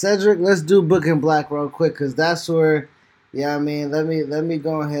that, Cedric. Let's do Book in Black real quick, because that's where. Yeah, I mean, let me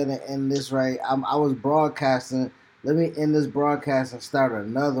go ahead and end this right. I was broadcasting. Let me end this broadcast and start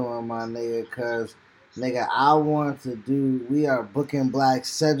another one, my nigga, because, nigga, I want to do, we are Book in Black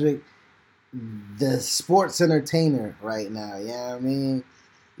Cedric, the sports entertainer right now, you know what I mean?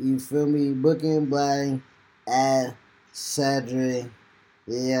 You feel me? Book in Black at Cedric,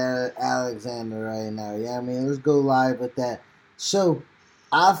 Alexander right now, you know what I mean? Let's go live with that. So,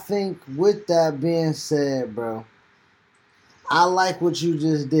 I think with that being said, bro, I like what you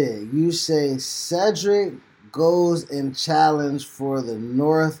just did. You say Cedric goes and challenge for the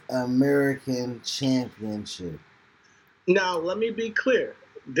North American Championship. Now, let me be clear.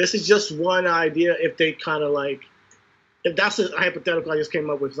 This is just one idea. If they kind of if that's a hypothetical I just came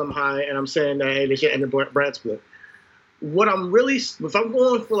up with, some high, and I'm saying that, hey, they should end the brand split. If I'm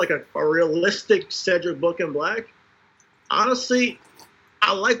going for a realistic Cedric Book in Black, honestly,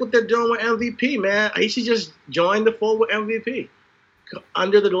 I like what they're doing with MVP, man. He should just join the fold with MVP.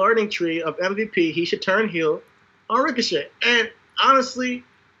 Under the learning tree of MVP, he should turn heel on Ricochet. And honestly,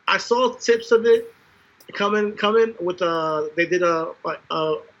 I saw tips of it coming with they did a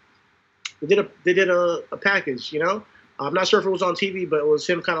package, you know. I'm not sure if it was on TV, but it was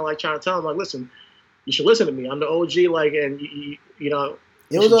him kind of like trying to tell him like, listen, you should listen to me. I'm the OG, like, and you know.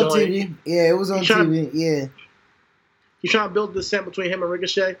 It was on TV. Yeah, it was on TV. Yeah. He's trying to build the scent between him and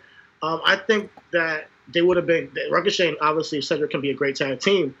Ricochet. I think that they would have been Ricochet and obviously Cedric can be a great tag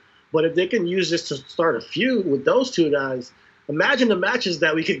team, but if they can use this to start a feud with those two guys, imagine the matches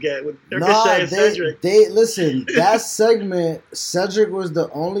that we could get with Ricochet and Cedric. Listen, that segment, Cedric was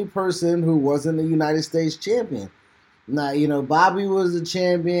the only person who wasn't a United States champion. Now, you know, Bobby was the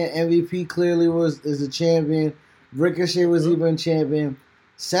champion, MVP clearly is a champion, Ricochet was even champion.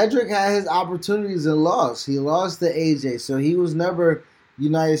 Cedric had his opportunities and lost. He lost to AJ, so he was never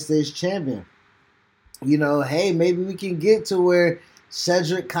United States champion. You know, hey, maybe we can get to where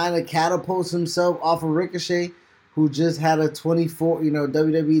Cedric kind of catapults himself off of Ricochet, who just had a 24, you know,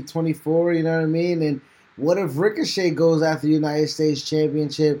 WWE 24, you know what I mean? And what if Ricochet goes after the United States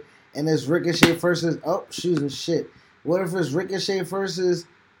Championship and it's Ricochet versus, what if it's Ricochet versus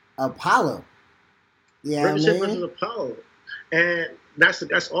Apollo? Yeah, Ricochet versus Apollo. And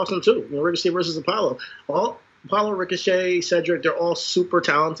that's awesome too. You know, Ricochet versus Apollo. Apollo, Ricochet, Cedric, they're all super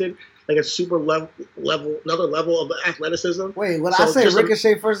talented. Like a super level, another level of athleticism. Wait, when I say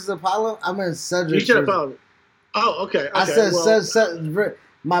Ricochet versus Apollo, I meant Cedric. You said Apollo. Oh, okay. I said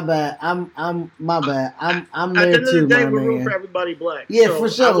my bad. My bad. I'm there too, my man. At the end of the day, we're rooting for everybody black. Yeah, so for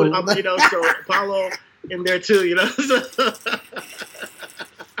sure. You know, so Apollo in there too. You know,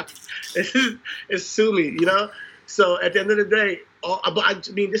 it's Sumi. You know. So at the end of the day, but I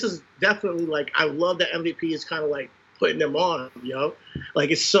mean, this is definitely like I love that MVP is kind of like putting them on, you know, like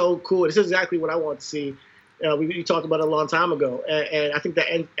it's so cool. This is exactly what I want to see. We talked about it a long time ago, and I think that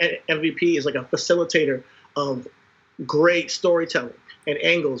MVP is like a facilitator of great storytelling and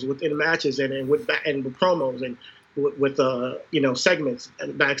angles within matches and with promos and with you know, segments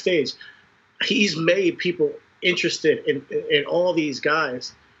and backstage. He's made people interested in all these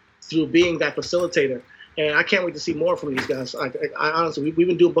guys through being that facilitator. And I can't wait to see more from these guys. I honestly, we've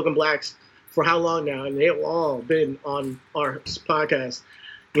been doing Book and Blacks for how long now? And they've all been on our podcast.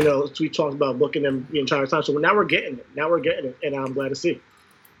 You know, we talked about booking them the entire time. So now we're getting it. And I'm glad to see.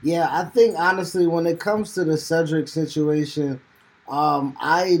 Yeah, I think, honestly, when it comes to the Cedric situation,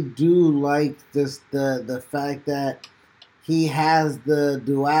 I do like the fact that he has the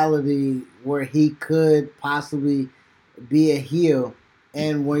duality where he could possibly be a heel.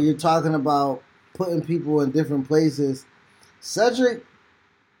 And when you're talking about putting people in different places, Cedric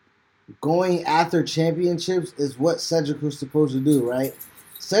going after championships is what Cedric was supposed to do, right?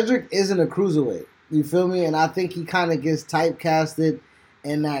 Cedric isn't a cruiserweight. You feel me? And I think he kind of gets typecasted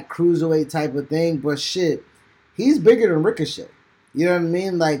in that cruiserweight type of thing. But shit, he's bigger than Ricochet. You know what I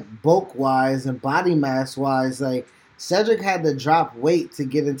mean? Like bulk-wise and body mass-wise, like Cedric had to drop weight to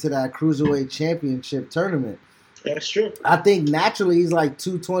get into that cruiserweight championship tournament. That's true. I think naturally he's like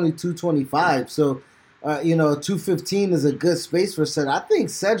 220, 225. So, you know, 215 is a good space for Cedric. I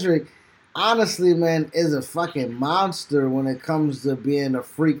think Cedric, honestly, man, is a fucking monster when it comes to being a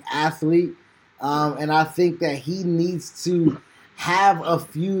freak athlete. And I think that he needs to have a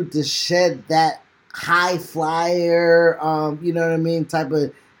feud to shed that high flyer, you know what I mean, type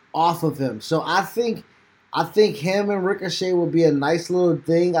of off of him. So I think him and Ricochet will be a nice little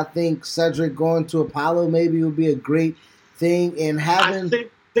thing. I think Cedric going to Apollo maybe would be a great thing. And having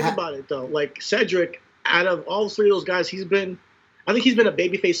think about it though, like Cedric, out of all three of those guys, I think he's been a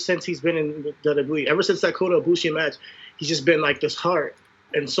babyface since he's been in the WWE. Ever since that Kota Ibushi match, he's just been like this heart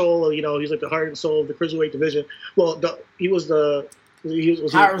and soul. You know, he's like the heart and soul of the cruiserweight division. Well, he was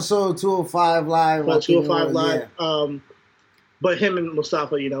heart and soul 205 Live. 205 Live. Yeah. But him and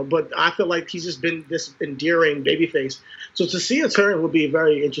Mustafa, you know. But I feel like he's just been this endearing babyface. So to see a turn would be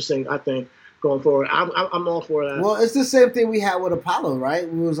very interesting, I think, going forward. I'm all for that. Well, it's the same thing we had with Apollo,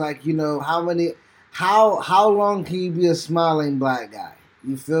 right? We was like, you know, how long can you be a smiling black guy?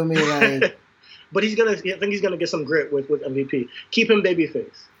 You feel me? Like, but I think he's gonna get some grit with MVP. Keep him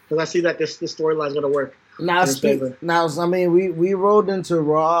babyface because I see that this storyline is gonna work. Now, I mean, we rolled into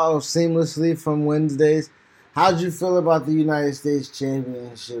Raw seamlessly from Wednesdays. How'd you feel about the United States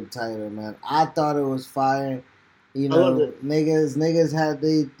Championship title, man? I thought it was fire. You know, niggas had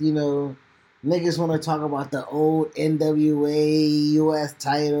niggas want to talk about the old NWA US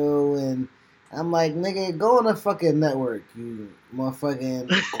title and I'm like, nigga, go on a fucking network, you motherfucking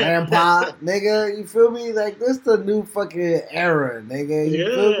grandpa, nigga. You feel me? Like, this the new fucking era, nigga. You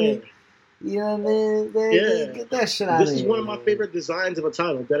feel me? You know what I mean? Get that shit out of here. This is one of my favorite designs of a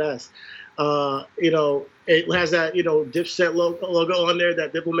title, deadass. It has that, Dipset logo on there,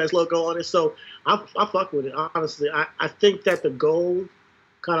 that Diplomats logo on it. So I fuck with it, honestly. I think that the gold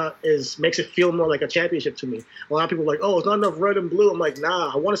kind of makes it feel more like a championship to me. A lot of people are like, oh, it's not enough red and blue. I'm like,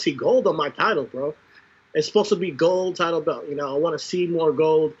 nah, I want to see gold on my title, bro. It's supposed to be gold title belt. I want to see more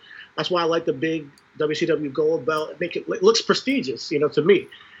gold. That's why I like the big WCW gold belt. It looks prestigious, to me.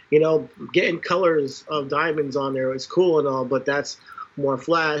 Getting colors of diamonds on there is cool and all, but that's more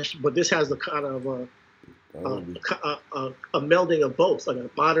flash. But this has the kind of a melding of both, like a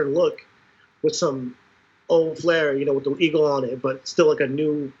modern look with some old flair, with the eagle on it, but still like a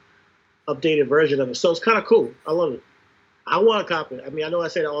new, updated version of it. So it's kind of cool. I love it. I want to cop it. I mean, I know I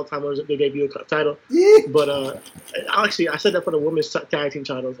say that all the time when they debut a title, but actually, I said that for the women's tag team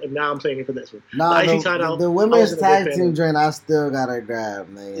titles, and now I'm saying it for this one. The women's tag team joint, I still gotta grab,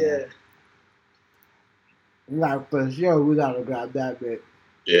 man. Yeah. For sure, we gotta grab that bit.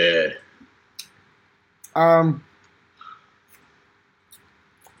 Yeah.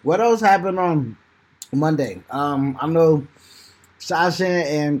 What else happened on Monday? I know Sasha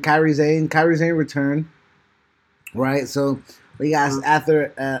and Kairi Sane. Kairi Sane returned. Right, so we got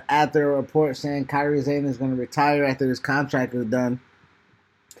after a report saying Kairi Sane is going to retire after his contract is done.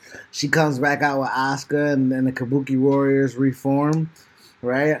 She comes back out with Asuka and the Kabuki Warriors reform,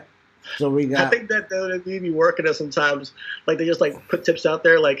 right? So we got. I think that they be working it sometimes. Like they just put tips out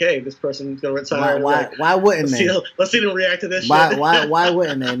there, like, "Hey, this person's going to retire." Why wouldn't they? Let's see them react to this. Why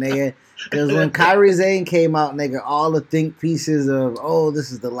wouldn't they, nigga? Because when Kairi Sane came out, nigga, all the think pieces of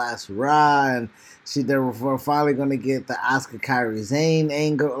this is the last Raw and. They were finally going to get the Asuka Kairi Sane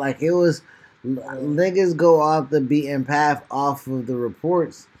angle. Like, it was niggas go off the beaten path off of the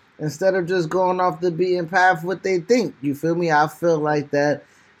reports instead of just going off the beaten path what they think. You feel me? I feel like that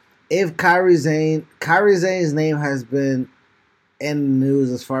if Kairi Sane's name has been in the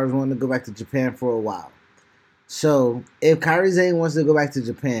news as far as wanting to go back to Japan for a while. So, if Kairi Sane wants to go back to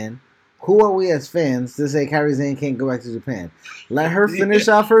Japan, who are we as fans to say Kairi Sane can't go back to Japan? Let her finish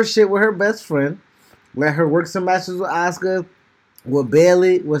off her shit with her best friend. Let her work some matches with Asuka, with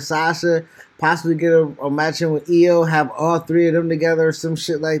Bayley, with Sasha, possibly get a match in with Io, have all three of them together or some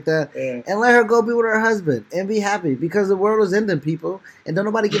shit like that, and let her go be with her husband and be happy because the world is ending, people, and don't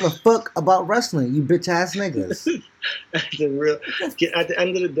nobody give a fuck about wrestling, you bitch ass niggas. At the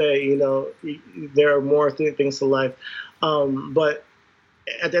end of the day, there are more things to life, but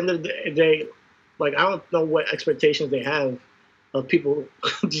at the end of the day, I don't know what expectations they have of people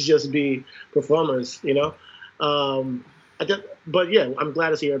to just be performers, but yeah, I'm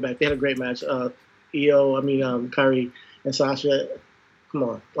glad to see her back. They had a great match. Kairi and Sasha, come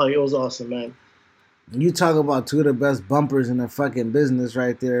on, it was awesome, man. You talk about two of the best bumpers in the fucking business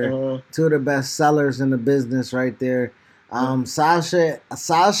right there. Two of the best sellers in the business right there. Sasha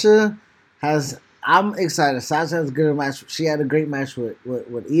has. I'm excited. Sasha has a good match. She had a great match with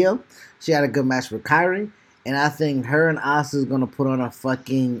Io. She had a good match with Kairi. And I think her and Asuka is going to put on a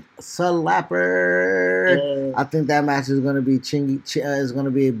fucking slapper. Yeah. I think that match is going to be is going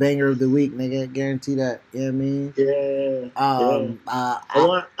to be a banger of the week, nigga. Guarantee that. You know what I mean? Yeah.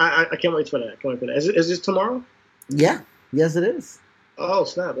 I can't wait for that. Is this tomorrow? Yeah. Yes, it is. Oh,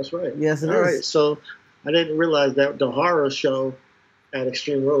 snap. That's right. Yes, it is. All right. So I didn't realize that the horror show at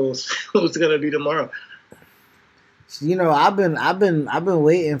Extreme Rules was going to be tomorrow. I've been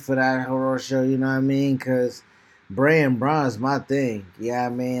waiting for that horror show. You know what I mean? Because Bray and Braun is my thing. Yeah, I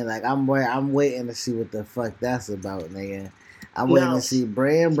mean, I'm waiting to see what the fuck that's about, nigga. I'm waiting to see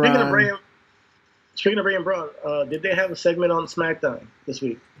Bray and Braun. Speaking of Bray and Braun, did they have a segment on SmackDown this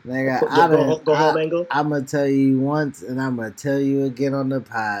week? Nigga, go home angle. I'm gonna tell you once, and I'm gonna tell you again on the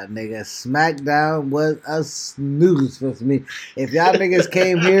pod, nigga. SmackDown was a snooze for me. If y'all niggas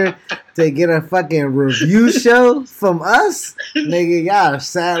came here to get a fucking review show from us, nigga, y'all are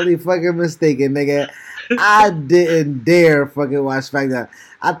sadly fucking mistaken, nigga. I didn't dare fucking watch SmackDown.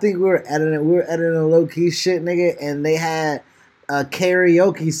 I think we were editing low key shit, nigga, and they had a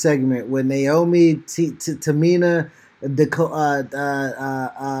karaoke segment with Naomi, Tamina,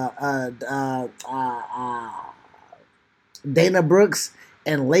 Dana Brooks,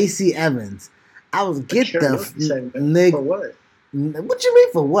 and Lacey Evans. I was nigga. For what? What you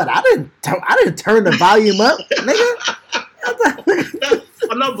mean for what? I didn't turn the volume up, nigga.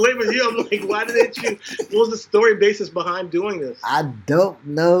 I'm not blaming you. I'm like, why didn't you? What was the story basis behind doing this? I don't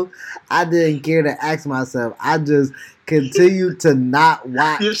know. I didn't care to ask myself. continue to not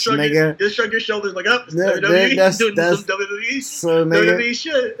watch, nigga. You shrug your shoulders like, up, WWE, that's doing some WWE, so, nigga, WWE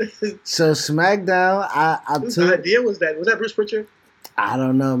shit. So SmackDown, Whose idea was that? Was that Bruce Pritchard? I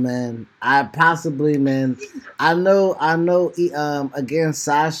don't know, man. I possibly, man. I know. Again,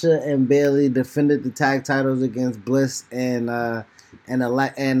 Sasha and Bailey defended the tag titles against Bliss and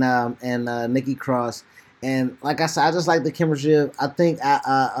Nikki Cross. And like I said, I just like the chemistry. I think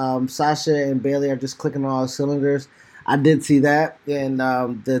Sasha and Bailey are just clicking on all cylinders. I did see that. And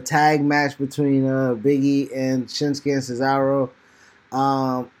the tag match between Big E and Shinsuke and Cesaro.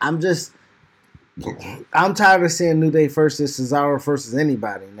 I'm tired of seeing New Day versus Cesaro versus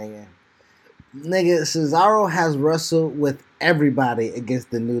anybody, nigga. Nigga, Cesaro has wrestled with everybody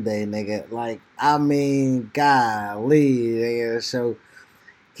against the New Day, nigga. Like, I mean, golly, nigga. So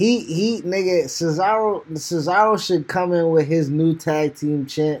nigga, Cesaro should come in with his new tag team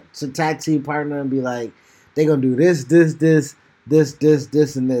partner and be like, they gonna do this, and this,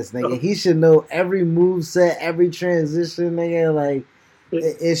 nigga. He should know every move set, every transition, nigga. Like,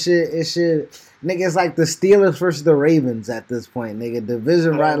 it should. Nigga, it's like the Steelers versus the Ravens at this point, nigga.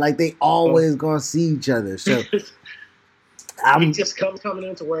 Division, right? Like, they always gonna see each other. So, he just coming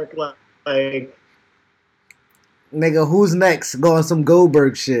into work like nigga, who's next? Going some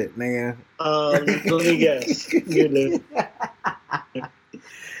Goldberg shit, nigga. Let me guess.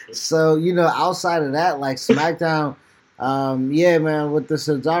 So, outside of that, like SmackDown, yeah, man, with the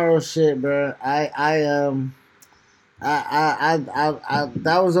Cesaro shit, bro,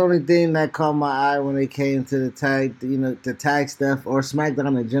 that was the only thing that caught my eye when it came to the tag stuff or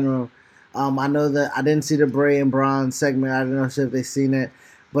SmackDown in general. I know that I didn't see the Bray and Braun segment. I don't know if they seen it,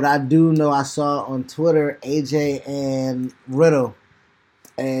 but I do know I saw on Twitter AJ and Riddle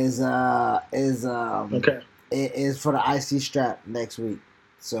is for the IC strap next week.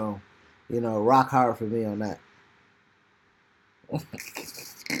 So, rock hard for me on that.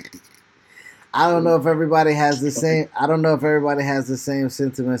 I don't know if everybody has the same. I don't know if everybody has the same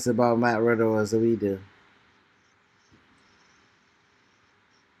sentiments about Matt Riddle as we do.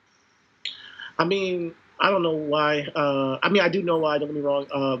 I mean, I don't know why. I do know why. Don't get me wrong.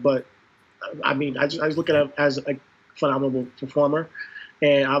 But I mean, I just look at him as a phenomenal performer,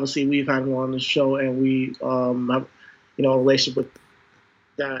 and obviously we've had him on the show, and we have a relationship with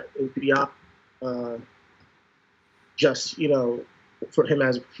that is beyond just for him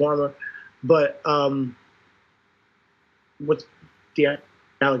as a performer. But with the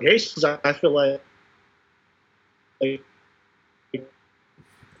allegations, I feel like he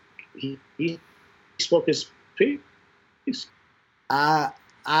spoke his piece. I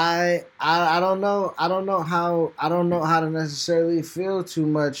don't know. I don't know how to necessarily feel too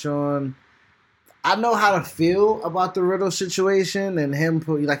much on. I know how to feel about the Riddle situation and him.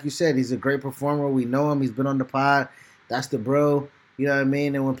 Like you said, he's a great performer. We know him. He's been on the pod. That's the bro. You know what I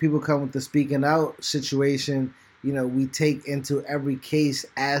mean? And when people come with the speaking out situation, we take into every case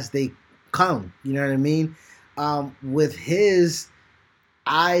as they come. You know what I mean? With his,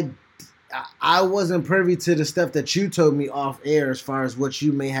 I wasn't privy to the stuff that you told me off air as far as what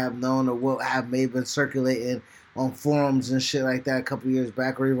you may have known or what may have been circulating on forums and shit like that a couple years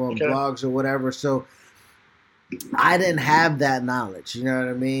back or even on blogs or whatever. So I didn't have that knowledge. You know what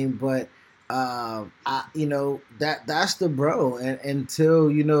I mean? But that's the bro, and until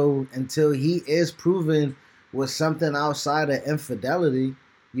he is proven with something outside of infidelity,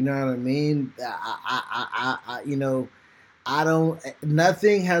 you know what I mean. I don't.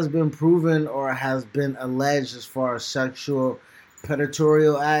 Nothing has been proven or has been alleged as far as sexual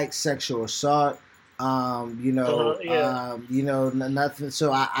predatory acts, sexual assault. Nothing.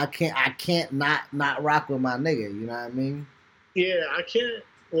 So I can't not rock with my nigga. You know what I mean? Yeah, I can't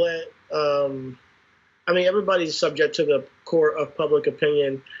let. Everybody's subject to the court of public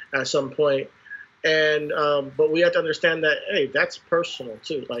opinion at some point, and but we have to understand that that's personal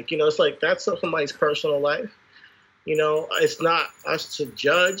too. Like it's like that's somebody's personal life. It's not us to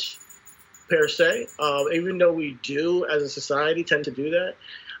judge per se, even though we do as a society tend to do that.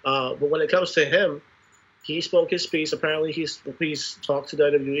 But when it comes to him, he spoke his piece. Apparently, he's talked to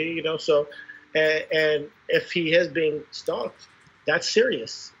WWE. So, and if he is being stalked, that's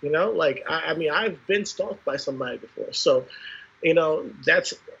serious, I've been stalked by somebody before, so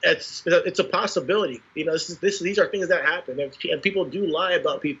it's a possibility. These are things that happen, and people do lie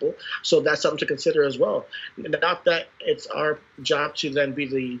about people, so that's something to consider as well. Not that it's our job to then be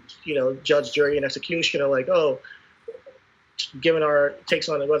the judge, jury, and executioner, like given our takes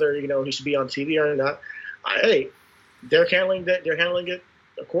on whether he should be on TV or not. They're handling that. They're handling it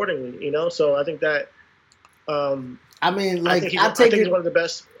accordingly, So I think that. I think he's one of the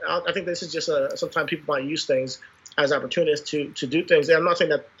best. I think this is just sometimes people might use things as opportunists to do things. And I'm not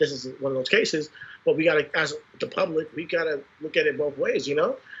saying that this is one of those cases, but we got to, as the public, we got to look at it both ways, you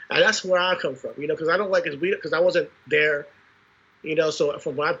know? And that's where I come from, you know, because I don't like it because I wasn't there, you know. So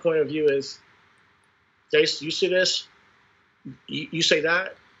from my point of view is, Jace, you see this, you say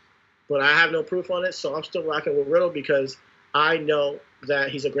that, but I have no proof on it. So I'm still rocking with Riddle because I know that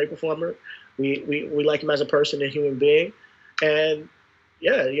he's a great performer. We like him as a person and human being. And,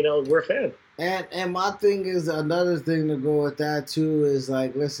 yeah, you know, we're a fan. And my thing is, another thing to go with that too is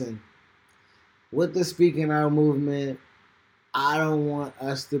like, listen, with the speaking out movement, I don't want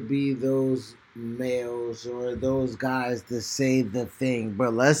us to be those males or those guys to say the thing,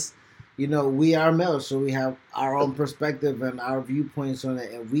 but let's, you know, we are males, so we have our own perspective and our viewpoints on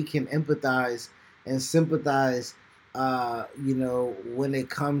it, and we can empathize and sympathize, you know, when it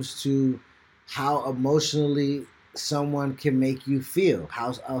comes to how emotionally someone can make you feel,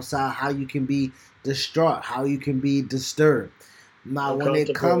 how you can be distraught, how you can be disturbed. Now, when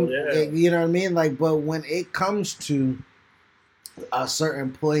it comes, you know what I mean? Like, but when it comes to a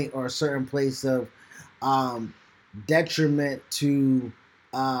certain point or a certain place of detriment to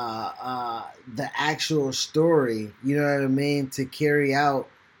the actual story, you know what I mean? To carry out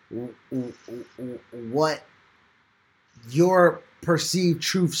what your perceived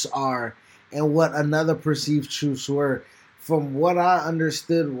truths are and what another perceived truths were. From what I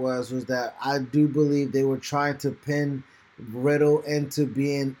understood was that I do believe they were trying to pin Riddle into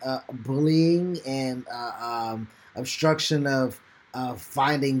being bullying and obstruction of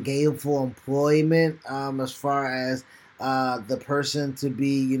finding gainful employment, as far as the person to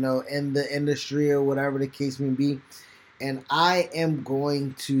be, you know, in the industry or whatever the case may be. And I am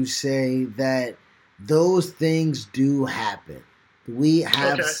going to say that those things do happen. We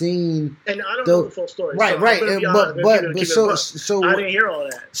have seen, and I don't know the full story, right? So right, but so I didn't hear all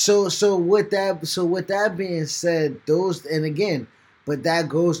that. So with that being said, those, and again, but that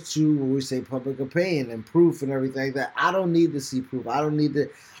goes to when we say public opinion and proof and everything like that. I don't need to see proof. I don't need to.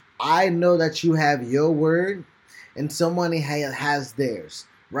 I know that you have your word, and someone has theirs,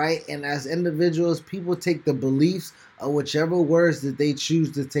 right? And as individuals, people take the beliefs of whichever words that they choose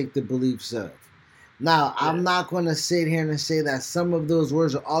to take the beliefs of. Now, I'm not going to sit here and say that some of those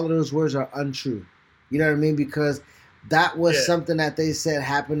words or all of those words are untrue. You know what I mean? Because that was something that they said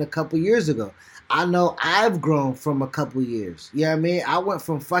happened a couple years ago. I know I've grown from a couple years. You know what I mean? I went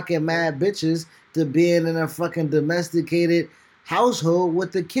from fucking mad bitches to being in a fucking domesticated household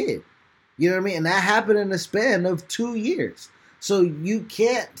with a kid. You know what I mean? And that happened in the span of 2 years. So you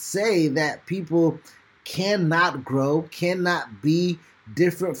can't say that people cannot grow, cannot be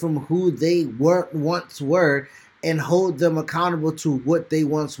different from who they once were, and hold them accountable to what they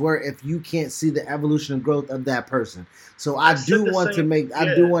once were if you can't see the evolution and growth of that person. So I do want to make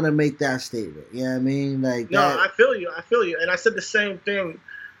that statement. You know what I mean? Like, no, I feel you. And I said the same thing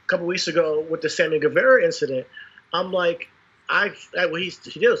a couple weeks ago with the Sammy Guevara incident. I'm like, what he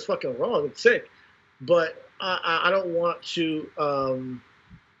did was fucking wrong. It's sick, but I don't want to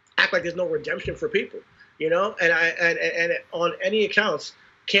act like there's no redemption for people. You know, and on any accounts,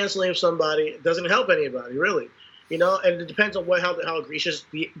 canceling somebody doesn't help anybody, really. You know, and it depends on how egregious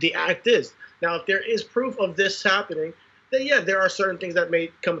the act is. Now, if there is proof of this happening, then yeah, there are certain things that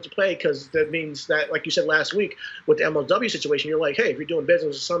may come into play, because that means that, like you said last week with the MLW situation, you're like, hey, if you're doing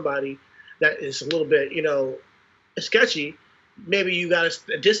business with somebody that is a little bit, you know, sketchy, maybe you got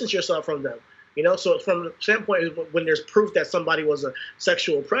to distance yourself from them. You know, so from the standpoint, when there's proof that somebody was a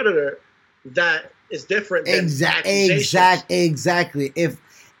sexual predator, that is different than exactly.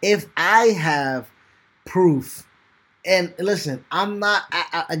 If I have proof, and listen, I'm not.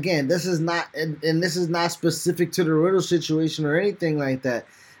 Again, this is not, and this is not specific to the Riddle situation or anything like that.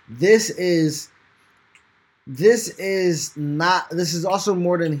 This is not. This is also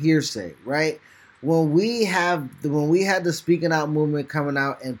more than hearsay, right? When we had the speaking out movement coming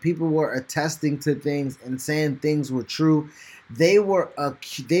out and people were attesting to things and saying things were true, they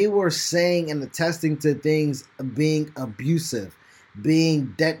were saying and attesting to things being abusive,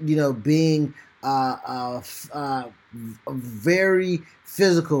 being very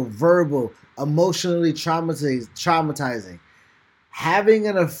physical, verbal, emotionally traumatizing. Having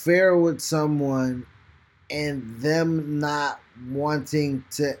an affair with someone and them not wanting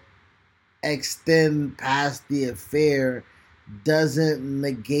to extend past the affair doesn't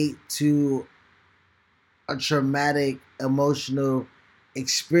negate to a traumatic emotional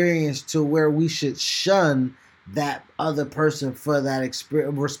experience to where we should shun that other person for that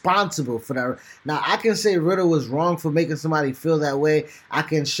experience, responsible for that. Now, I can say Riddle was wrong for making somebody feel that way. I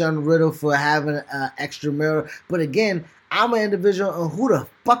can shun Riddle for having extramarital, but again, I'm an individual, and who the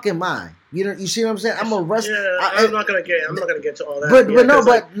fuck am I? You see what I'm saying? I'm a wrestler. Yeah, I'm not gonna get to all that. But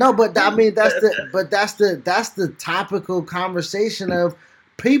I mean that's the topical conversation of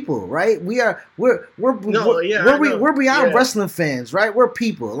people, right? We're beyond wrestling fans, right? We're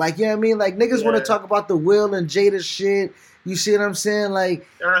people, like, you know what I mean? Like, niggas want to talk about the Will and Jada shit. You see what I'm saying? Like,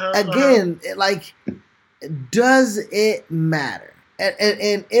 like, does it matter?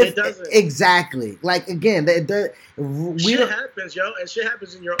 And if it doesn't. Exactly, like, again, shit happens, yo, and shit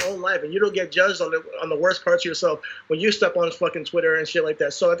happens in your own life, and you don't get judged on the worst parts of yourself when you step on fucking Twitter and shit like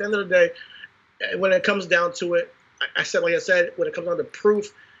that. So at the end of the day, when it comes down to it, I said, when it comes down to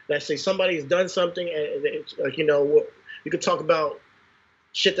proof that, say, somebody's done something, and it's like, you could talk about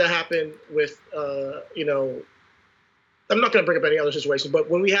shit that happened with, I'm not going to bring up any other situations, but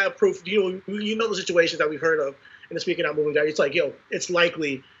when we have proof, the situations that we've heard of in the Speaking Out movement, it's like, yo, it's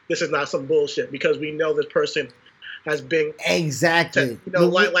likely this is not some bullshit because we know this person has been exactly,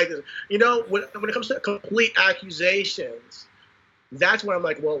 like this. When it comes to complete accusations, that's when I'm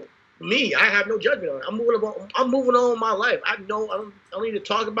like, well, I have no judgment on it. I'm moving on with my life. I don't need to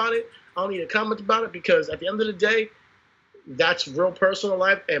talk about it. I don't need to comment about it, because at the end of the day, that's real personal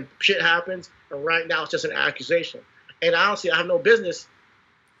life, and shit happens. And right now, it's just an accusation. And honestly, I have no business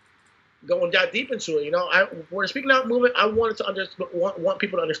going that deep into it. When Speaking Out movement, I wanted to want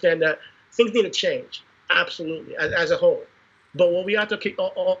people to understand that things need to change, absolutely, as a whole. But what we have to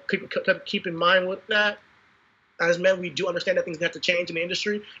keep in mind with that, as men, we do understand that things have to change in the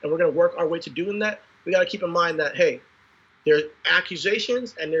industry, and we're going to work our way to doing that. We got to keep in mind that, hey, there's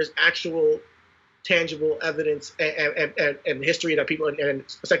accusations and there's actual tangible evidence and history that people and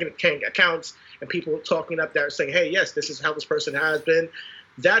second-hand accounts and people talking up there saying, hey, yes, this is how this person has been.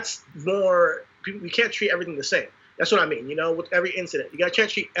 That's more, we can't treat everything the same. That's what I mean, with every incident. You can't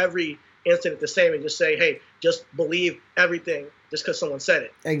treat every incident the same and just say, hey, just believe everything just because someone said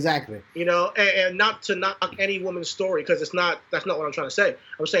it. Exactly. And not to knock any woman's story, because that's not what I'm trying to say.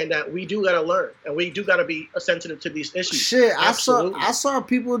 I'm saying that we do got to learn, and we do got to be sensitive to these issues. Shit, I saw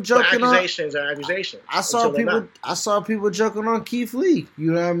people joking on accusations are accusations. I saw people joking on Keith Lee.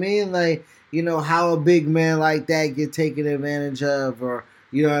 You know what I mean? Like, how a big man like that get taken advantage of, or,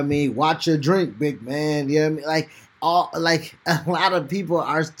 you know what I mean? Watch your drink, big man. You know what I mean? Like a lot of people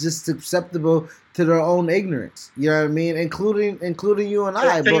are just susceptible to their own ignorance. You know what I mean? Including you and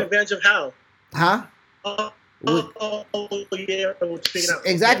I. Taking advantage of how? Huh? Yeah.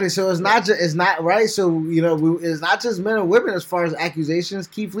 Exactly. So it's not right. So, it's not just men and women as far as accusations.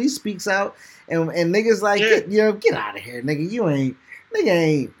 Keith Lee speaks out, and niggas like, get out of here, nigga. You ain't.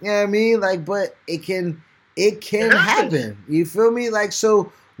 You know what I mean? Like, but it can happen. You feel me? Like,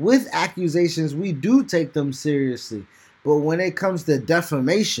 so with accusations, we do take them seriously. But when it comes to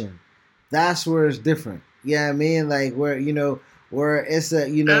defamation, that's where it's different. You know what I mean? Like, where it's a,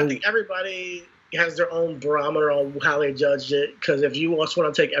 I think everybody has their own barometer on how they judge it. Because if you just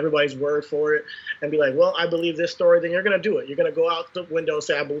want to take everybody's word for it and be like, well, I believe this story, then you're going to do it. You're going to go out the window and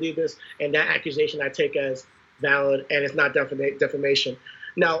say, I believe this, and that accusation I take as valid, and it's not defamation.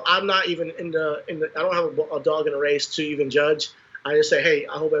 Now, I'm not even in the I don't have a dog in a race to even judge. I just say, hey,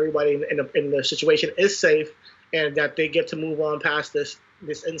 I hope everybody in the situation is safe, and that they get to move on past this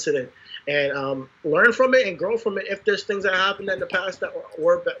incident and learn from it and grow from it. If there's things that happened in the past that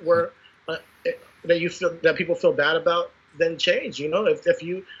were that you feel that people feel bad about, then change. At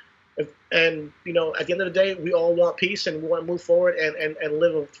the end of the day, we all want peace, and we want to move forward and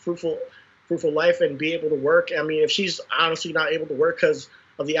live a fruitful life and be able to work. I mean, if she's honestly not able to work because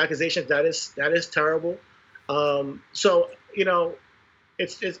of the accusations, that is terrible. So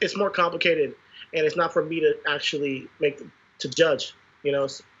it's more complicated, and it's not for me to actually to judge.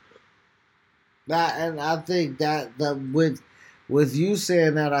 That, and I think that with you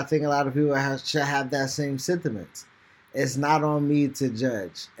saying that, I think a lot of people should have that same sentiment. It's not on me to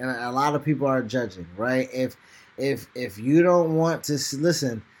judge, and a lot of people are judging, right? If you don't want to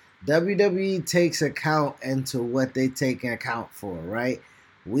listen. WWE takes account into what they take account for, right?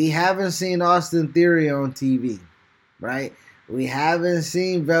 We haven't seen Austin Theory on TV, right? We haven't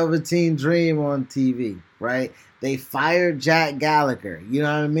seen Velveteen Dream on TV, right? They fired Jack Gallagher. You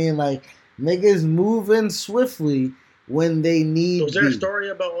know what I mean? Like, niggas moving swiftly when they need. So was there a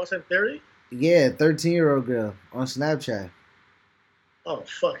story about Austin Theory? Yeah, 13-year-old girl on Snapchat. Oh,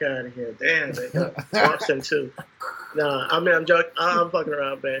 fuck out of here. Damn, man. Austin, too. Nah, I mean, I'm joking. I'm fucking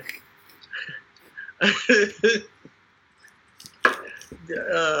around, man.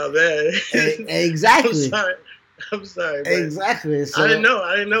 Oh, man. Exactly. I'm sorry, man. Exactly. So, I didn't know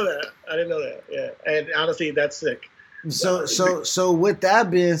that. Yeah. And honestly, that's sick. So with that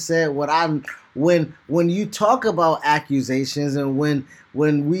being said, when you talk about accusations and when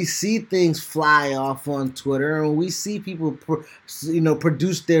we see things fly off on Twitter and we see people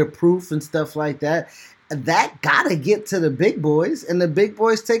produce their proof and stuff like that, that gotta get to the big boys, and the big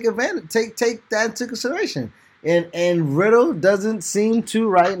boys take that into consideration. And Riddle doesn't seem to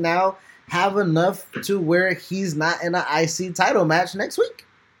right now have enough to where he's not in an IC title match next week.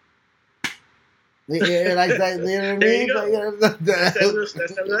 Yeah, like that, you know what I mean? That's that.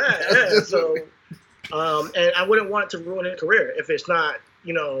 Yeah. So, and I wouldn't want to ruin his career if it's not,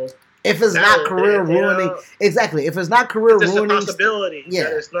 if it's not career ruining, exactly. If it's not career ruining, it's a possibility. Yeah,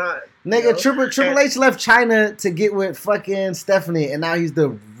 it's not. Nigga, Triple H left China to get with fucking Stephanie, and now he's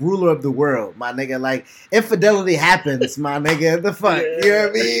the ruler of the world, my nigga. Like, infidelity happens, my nigga. The fuck, you know what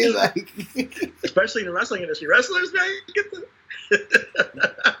I mean? Like, especially in the wrestling industry, wrestlers, man, get the.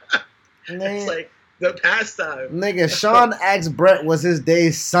 It's like the pastime. Nigga, Sean asked Brett was his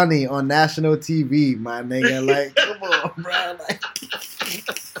day sunny on national TV, my nigga. Like, come on, bro. Like,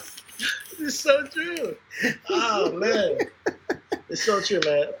 it's so true. Oh man, it's so true,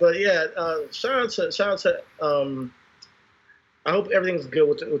 man. But yeah, shout out to. I hope everything's good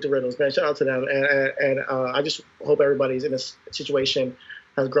with the Riddles, man. Shout out to them, and I just hope everybody's in this situation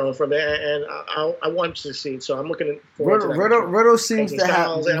has grown from it, and I want to succeed. So I'm looking forward to that. Riddle seems to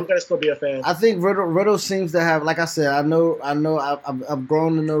have. I'm gonna still be a fan. I think Riddle seems to have. Like I said, I know. I've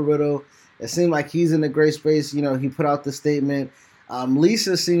grown to know Riddle. It seems like he's in a great space. He put out the statement.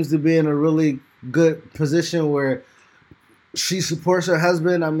 Lisa seems to be in a really good position where she supports her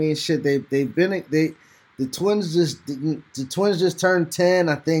husband. I mean, shit. The twins just turned 10.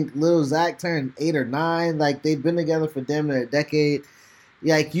 I think Lil Zach turned 8 or 9. Like, they've been together for damn near a decade.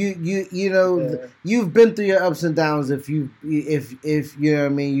 Like, you've been through your ups and downs if you know what I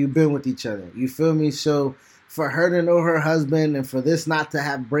mean, you've been with each other. You feel me? So for her to know her husband and for this not to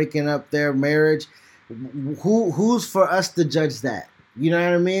have breaking up their marriage, who's for us to judge that? You know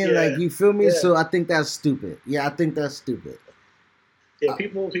what I mean? Yeah. Like, you feel me? Yeah. So I think that's stupid. Yeah, I think that's stupid. Yeah,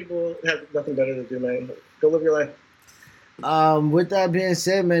 people have nothing better to do, man. Go live your life. With that being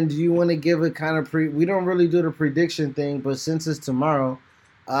said, man, do you want to give a kind of we don't really do the prediction thing, but since it's tomorrow,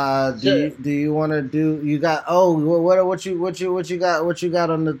 do you want to do? You got what you got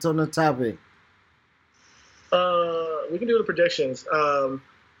on the topic? We can do the predictions.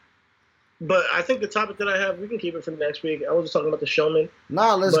 But I think the topic that I have, we can keep it for next week. I was just talking about the showman.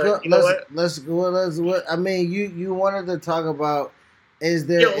 No, let's go. Let's go. I mean, you wanted to talk about. Is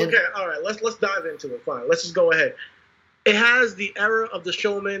there? Okay, all right. Let's dive into it. Fine. Let's just go ahead. It has the era of the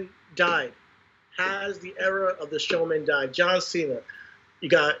showman died. John Cena. You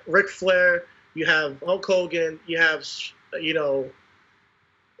got Ric Flair. You have Hulk Hogan. You have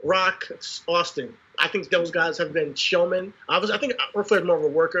Rock, Austin. I think those guys have been showmen. I think Ric Flair's more of a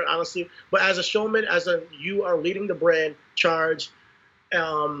worker, honestly. But as a showman, you are leading the brand charge.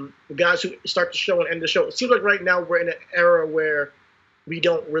 The guys who start the show and end the show. It seems like right now we're in an era where we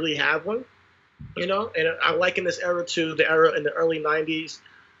don't really have one, And I liken this era to the era in the early '90s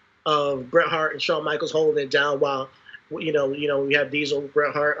of Bret Hart and Shawn Michaels holding it down while, we had Diesel,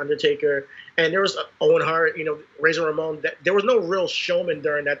 Bret Hart, Undertaker, and there was Owen Hart, Razor Ramon. There was no real showman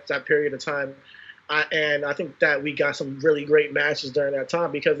during that period of time. And I think that we got some really great matches during that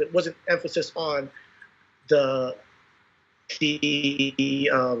time because it wasn't emphasis on the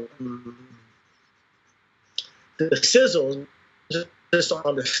sizzles, just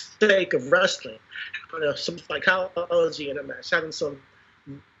on the sake of wrestling, some psychology in a match, having some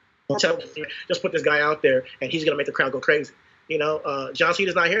just put this guy out there and he's gonna make the crowd go crazy. John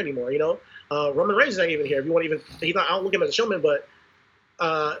Cena's not here anymore. Roman Reigns is not even here. If you want to he's not. I don't look at him as a showman, but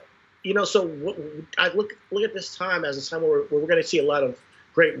so I look at this time as a time where we're going to see a lot of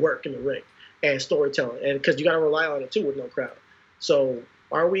great work in the ring and storytelling, and because you got to rely on it too with no crowd. So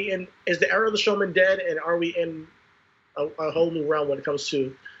is the era of the showman dead, and are we in a whole new realm when it comes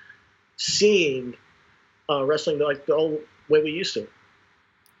to seeing wrestling like the old way we used to?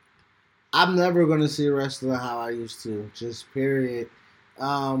 I'm never going to see wrestling how I used to, just period.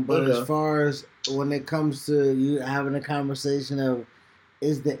 But as far as when it comes to you having a conversation of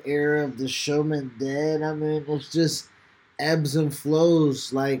is the era of the showman dead? I mean, it's just ebbs and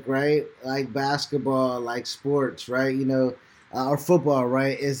flows, like basketball, like sports, right? Or football,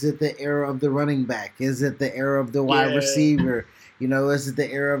 right? Is it the era of the running back? Is it the era of the wide receiver? Is it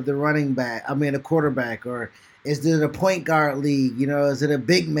the era of the running back? I mean, a quarterback, or is it a point guard league? Is it a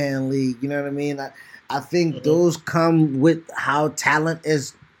big man league? You know what I mean? I think those come with how talent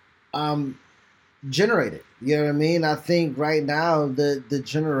is generated. You know what I mean? I think right now the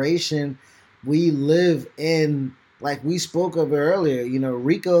generation we live in like we spoke of it earlier,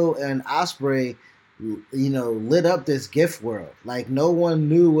 Rico and Osprey, lit up this GIF world. Like no one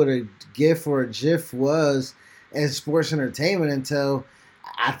knew what a GIF or a GIF was in sports entertainment until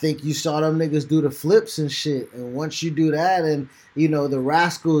I think you saw them niggas do the flips and shit. And once you do that, and the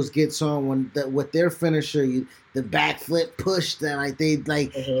Rascals gets on with their finisher, the backflip push that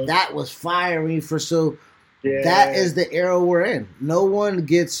that was firing for so. Yeah. That is the era we're in. No one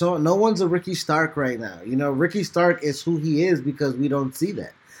gets on. No one's a Ricky Stark right now. Ricky Stark is who he is because we don't see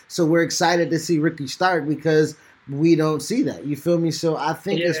that. So we're excited to see Ricky Stark because we don't see that. You feel me? So I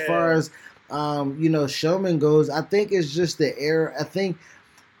think as far as showman goes, I think it's just the era.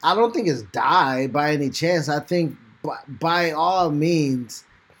 I don't think it's died by any chance. I think by all means,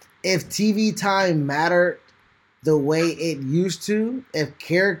 if TV time mattered the way it used to, if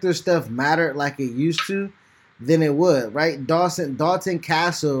character stuff mattered like it used to, then it would, right? Dalton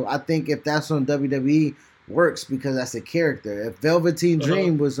Castle, I think if that's on WWE, works because that's a character. If Velveteen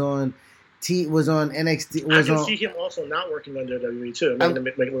Dream was on NXT, I can see him also not working on WWE too,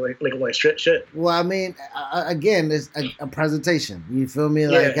 making like shit. Well, I mean, again, it's a presentation. You feel me?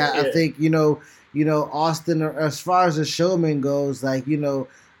 Like I think Austin, as far as a showman goes, like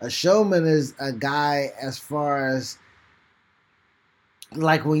a showman is a guy as far as.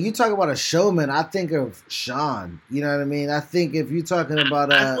 Like when you talk about a showman, I think of Sean. You know what I mean? I think if you're talking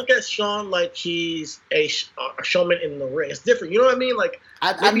about, I look at Sean like he's a showman in the ring. It's different. You know what I mean? Like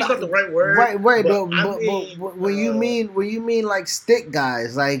maybe it's not the right word. Right. But when you mean like stick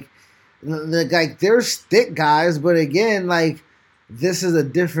guys, like they're stick guys, but again, like this is a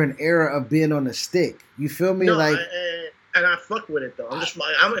different era of being on a stick. You feel me? No, and I fuck with it though. I'm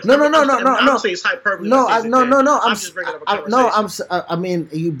saying it's hyperbole. I'm just bringing up a conversation. I mean,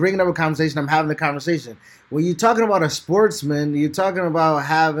 you bringing up a conversation. I'm having a conversation. When you're talking about a sportsman, you're talking about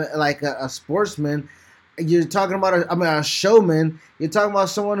having like a sportsman. You're talking about a showman. You're talking about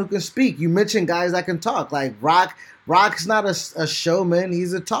someone who can speak. You mentioned guys that can talk. Like Rock. Rock's not a showman.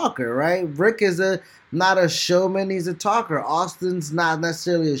 He's a talker, right? Rick is not a showman. He's a talker. Austin's not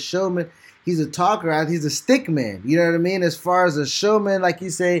necessarily a showman. He's a talker. He's a stick man. You know what I mean? As far as a showman, like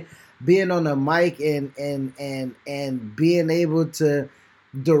you say, being on the mic and being able to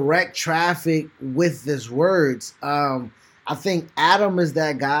direct traffic with his words. I think Adam is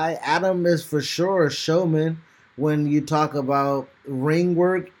that guy. Adam is for sure a showman when you talk about ring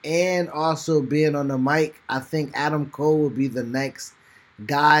work and also being on the mic. I think Adam Cole would be the next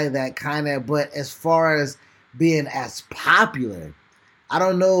guy that kind of, but as far as being as popular, I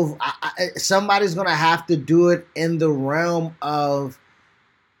don't know if somebody's going to have to do it in the realm of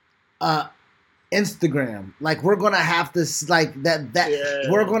Instagram. Like we're going to have to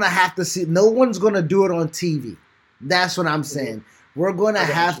we're going to have to see. No one's going to do it on TV. That's what I'm saying. We're going to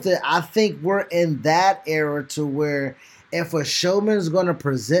have to. I think we're in that era to where if a showman's going to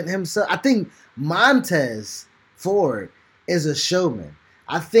present himself, I think Montez Ford is a showman.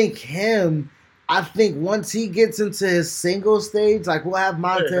 I think once he gets into his single stage, like we'll have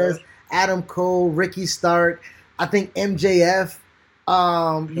Montez, Adam Cole, Ricky Stark. I think MJF.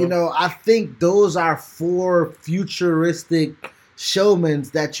 I think those are four futuristic showmen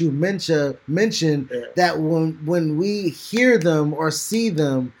that you mentioned that when we hear them or see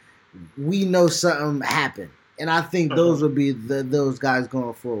them, we know something happened. And I think those would be those guys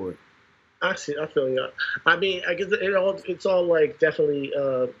going forward. I see. I feel you. I mean, I guess it's all like definitely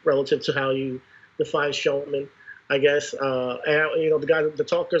relative to how you define showman, I guess. And the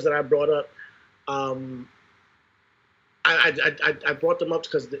talkers that I brought up, I brought them up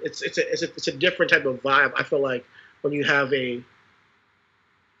because it's a different type of vibe. I feel like when you have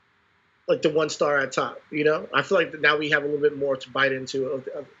like the one star at top, I feel like now we have a little bit more to bite into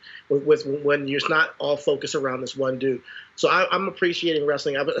with when you're not all focused around this one dude. So I'm appreciating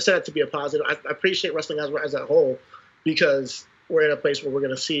wrestling. I said that to be a positive. I appreciate wrestling as a whole because we're in a place where we're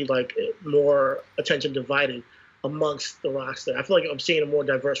going to see like more attention dividing amongst the roster. I feel like I'm seeing a more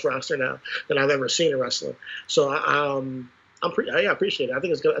diverse roster now than I've ever seen in wrestling. So I appreciate it. I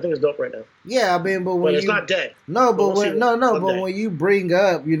think it's good. I think it's dope right now. Yeah, I mean, but it's not dead. No, but when you bring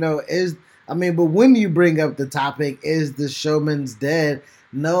up, but when you bring up the topic, is the showman's dead?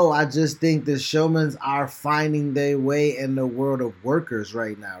 No, I just think the showmans are finding their way in the world of workers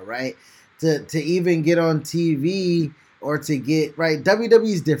right now, right? To even get on TV or to get right.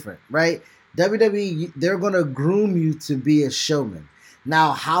 WWE is different, right? WWE, they're gonna groom you to be a showman.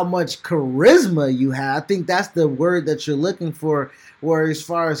 Now, how much charisma you have, I think that's the word that you're looking for, where as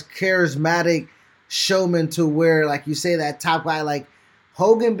far as charismatic showman to where, like you say, that top guy, like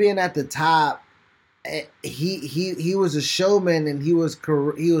Hogan being at the top, he was a showman and he was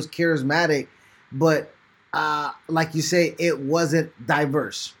charismatic, but like you say, it wasn't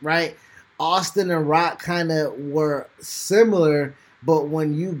diverse, right? Austin and Rock kind of were similar, but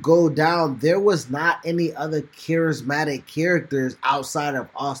when you go down, there was not any other charismatic characters outside of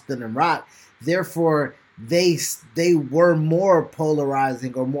Austin and Rock. Therefore, they were more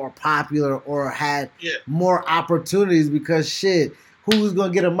polarizing or more popular or had more opportunities because shit. Who's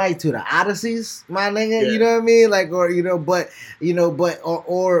gonna get a mic to the Odysseys, my nigga? You know what I mean? Like, or nigga,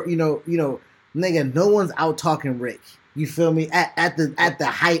 no one's out talking Rick. You feel me? At the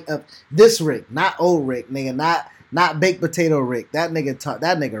height of this Rick, not old Rick, nigga, not baked potato Rick. That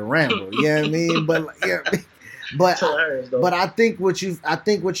nigga Rambo. You know what I mean? But but I think what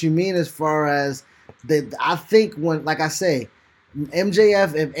you mean as far as I think when, like I say,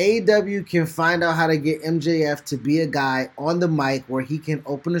 MJF, if AEW can find out how to get MJF to be a guy on the mic where he can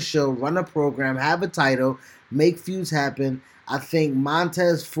open a show, run a program, have a title, make feuds happen, I think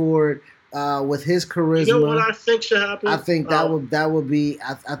Montez Ford, with his charisma, you know what I think should happen? I think that would be.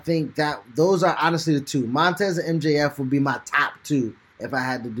 I think that those are honestly the two. Montez and MJF would be my top two if I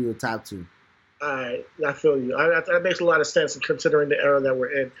had to do a top two. All right, I feel you. That makes a lot of sense considering the era that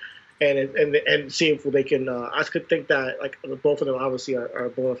we're in. And see if they can. I could think that like both of them obviously are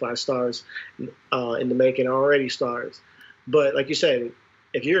bona fide stars in the making, already stars. But like you said,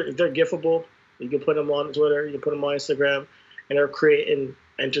 if they're giftable, you can put them on Twitter, you can put them on Instagram, and they're creating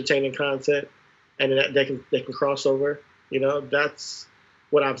entertaining content, and then they can cross over. You know, that's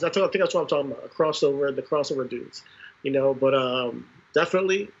what I think that's what I'm talking about. The crossover dudes. You know, but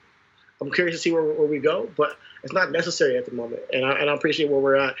definitely, I'm curious to see where we go, but it's not necessary at the moment, and I appreciate where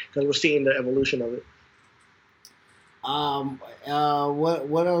we're at because we're seeing the evolution of it.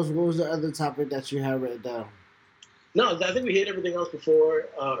 What else? What was the other topic that you had written down? No, I think we hit everything else before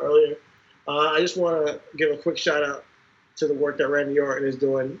earlier. I just want to give a quick shout out to the work that Randy Orton is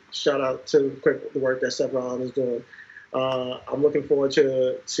doing. Shout out to the work that Seth Rollins is doing. I'm looking forward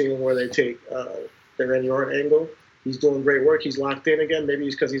to seeing where they take the Randy Orton angle. He's doing great work. He's locked in again. Maybe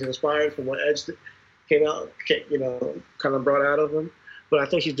it's because he's inspired from what Edge came out, kind of brought out of him. But I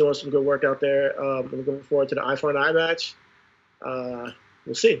think he's doing some good work out there. I'm looking forward to the Eye for an Eye match.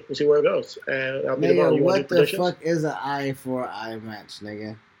 We'll see. We'll see where it goes. And I'll be tomorrow. What the fuck is an eye for eye match,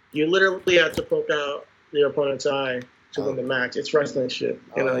 nigga? You literally have to poke out your opponent's eye to win the match. It's wrestling shit.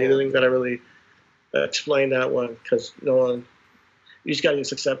 You don't even gotta really explain that one because no one. You just gotta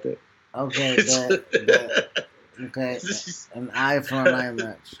just accept it. Okay. Okay. An eye for an eye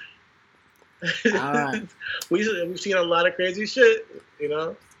match. All right. We've seen a lot of crazy shit, you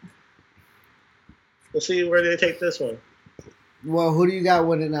know. We'll see where they take this one. Well, who do you got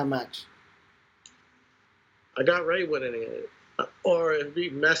winning that match? I got Ray winning it. Or it'd be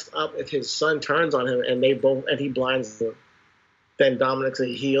messed up if his son turns on him and he blinds him. Then Dominic's a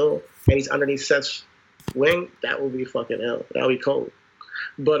heel and he's underneath Seth's wing. That would be fucking hell. That would be cold.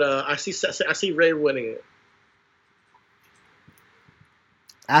 But I see Ray winning it.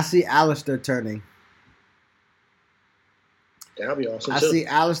 I see Alistair turning. That'd be awesome. I see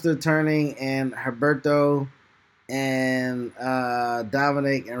Alistair turning and Humberto and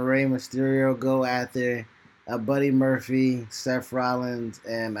Dominic and Rey Mysterio go after Buddy Murphy, Seth Rollins,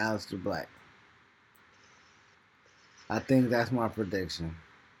 and Aleister Black. I think that's my prediction.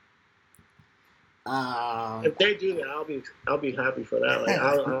 If they do that, I'll be happy for that. Like,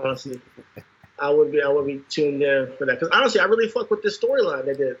 honestly, I would be tuned in for that because honestly, I really fuck with this storyline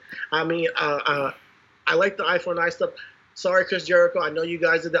they did. I mean, I like the Eye for an Eye stuff. Sorry, Chris Jericho. I know you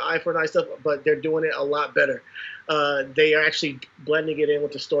guys did the Eye for an Eye stuff, but they're doing it a lot better. They are actually blending it in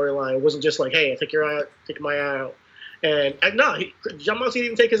with the storyline. It wasn't just like, hey, take my eye out. And no, John Moxley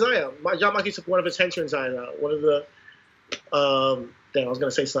didn't take his eye out. John Moxley took one of his henchrons' eyes out. One of the, I was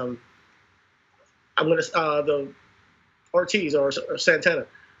gonna say something. The Ortiz or Santana,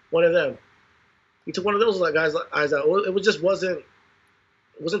 one of them. He took one of those guys' eyes out. It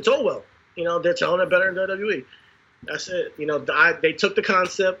wasn't told well. You know, they're telling it better in WWE. That's it. You know, they took the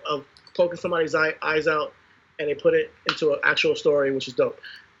concept of poking somebody's eyes out and they put it into an actual story, which is dope.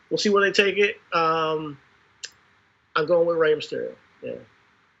 We'll see where they take it. I'm going with Rey Mysterio. Yeah.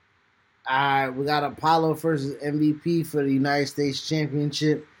 All right, we got Apollo versus MVP for the United States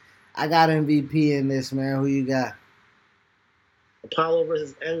Championship. I got MVP in this, man. Who you got? Apollo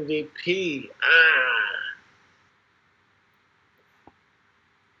versus MVP.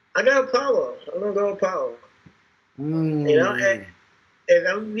 I got Apollo. I'm gonna go Apollo. You know, and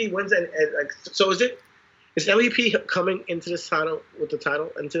MVP wins, and like, so is MVP coming into this title with the title,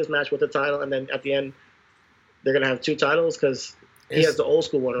 into this match with the title, and then at the end they're gonna have two titles because he has the old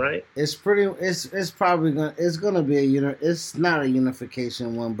school one, right? It's probably gonna be it's not a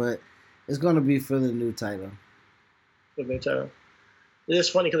unification one, but It's gonna be for the new title. For the title. It's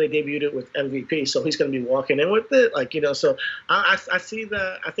funny because they debuted it with MVP, so he's going to be walking in with it, like So I see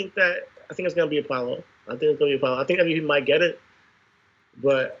that. I think it's going to be Apollo. I think MVP might get it,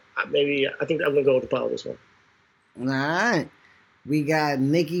 but I think I'm going to go with Apollo this one. All right, we got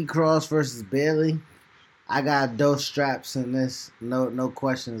Nikki Cross versus Bayley. I got those straps in this. No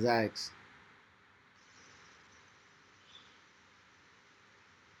questions asked.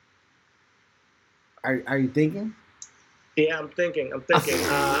 Are you thinking? Yeah, I'm thinking. I'm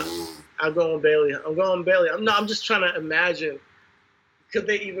going Bayley. I'm just trying to imagine. Could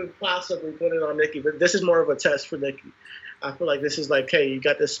they even possibly put it on Nikki? But this is more of a test for Nikki. I feel like this is like, hey, you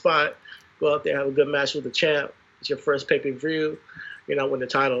got this spot. Go out there, have a good match with the champ. It's your first pay-per-view. You're not winning the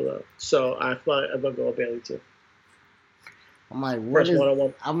title, though. So I feel like I'm going to go with Bayley, too. I'm like, what is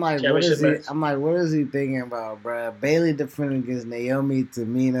he thinking about, bro? Bayley defending against Naomi,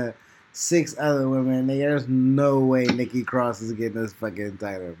 Tamina, 6 other women. Nigga, there's no way Nikki Cross is getting this fucking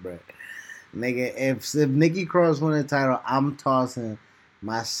title, bro. Nigga, if Nikki Cross won the title, I'm tossing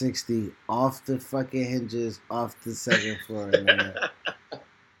my 60 off the fucking hinges, off the second floor, nigga.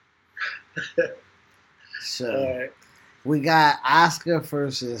 So, right. We got Asuka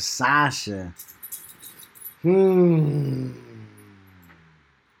versus Sasha. Man.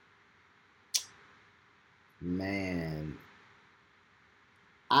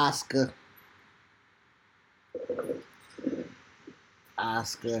 Asuka. I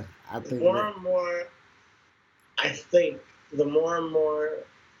think more and more, the more and more,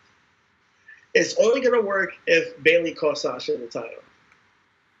 it's only going to work if Bayley costs Sasha the title.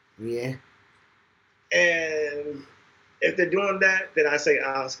 Yeah. And if they're doing that, then I say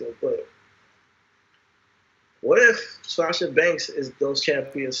Asuka. But what if Sasha Banks is those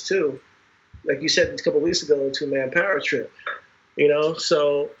champions too? Like you said a couple of weeks ago, 2-man power trip.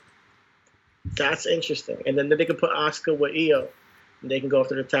 So that's interesting. And then they can put Asuka with Io. And they can go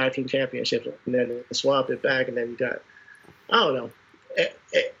after the tag team championships and then swap it back, and then you got, I don't know,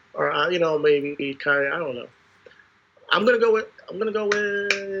 or maybe Kyrie. I don't know. I'm gonna go with.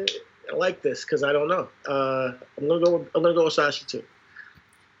 I like this because I don't know. I'm gonna go with Sasha too.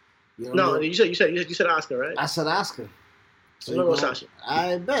 No, you said Asuka, right? I said Asuka. So I'm gonna go with Sasha.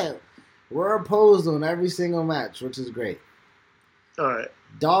 I bet we're opposed on every single match, which is great. All right.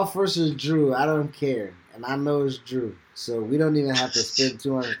 Dolph versus Drew. I don't care, and I know it's Drew. So we don't even have to spend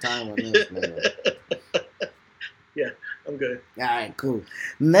too much time on this, man. Yeah, I'm good. All right, cool.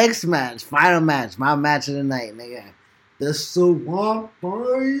 Next match, final match, my match of the night, nigga. The Swamp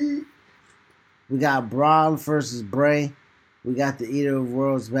Boy. We got Braun versus Bray. We got the Eater of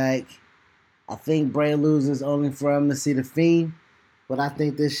Worlds back. I think Bray loses only for him to see the Fiend, but I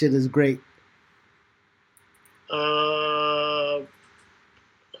think this shit is great.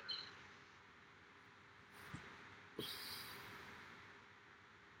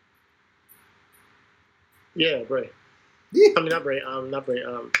 Yeah, Bray. Yeah. I mean, not Bray.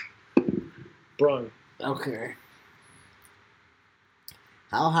 Braun. Okay.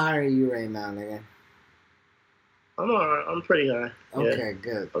 How high are you right now, nigga? I'm alright. I'm pretty high. Okay, yeah.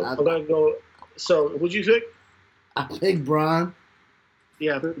 Good. I'm gonna go. So, who'd you pick? I picked Braun.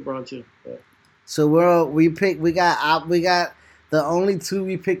 Yeah, I picked Braun too. Yeah. So we got the only two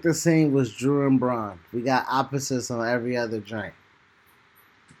we picked the same was Drew and Braun. We got opposites on every other joint.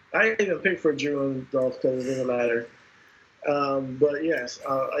 I didn't even pick for Drew and Dolph because it doesn't matter. But yes,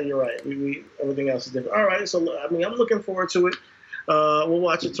 you're right. We everything else is different. All right, so I mean, I'm looking forward to it. We'll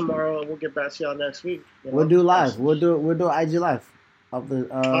watch it tomorrow, and we'll get back to y'all next week. We'll do live. We'll do IG live. All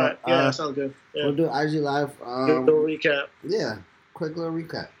right, yeah, that sounds good. Yeah. We'll do IG live. Do a little recap. Yeah, quick little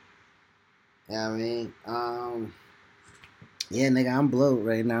recap. Yeah, I mean, yeah, nigga, I'm bloated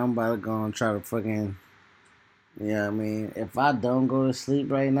right now. I'm about to go and try to fucking. Yeah, I mean, if I don't go to sleep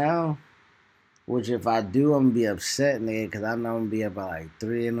right now, which if I do, I'm gonna be upset, nigga, because I know I'm gonna be up at like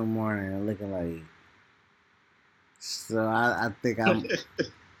 3 in the morning and looking like. So I think I'm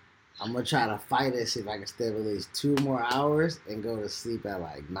gonna try to fight it, see if I can stay up at least 2 more hours and go to sleep at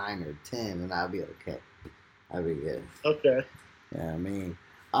like 9 or 10, and I'll be okay. I'll be good. Okay. Yeah, I mean,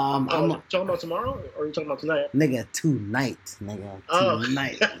 I'm talking about tomorrow, or are you talking about tonight? Nigga, tonight, nigga.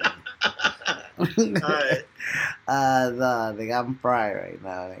 Tonight. Alright. Nah, nigga, I'm fried right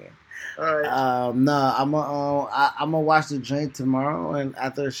now, nigga. Alright. No, I'm gonna watch the joint tomorrow, and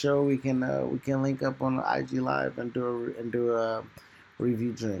after the show we can link up on the IG live and do a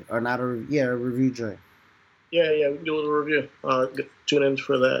review drink, or not a review drink. Yeah, we can do a review. Tune in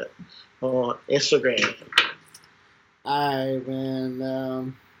for that on Instagram. Alright,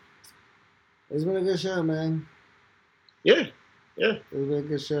 man. It's been a good show, man. Yeah. It's been a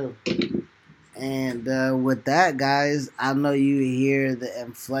good show. And with that, guys, I know you hear the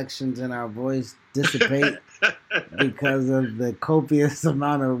inflections in our voice dissipate because of the copious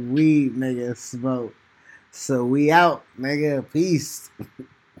amount of weed nigga smoke. So we out, nigga. Peace.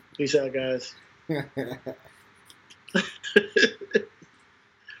 Peace out, guys.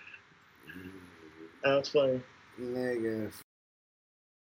 That's funny. Nigga.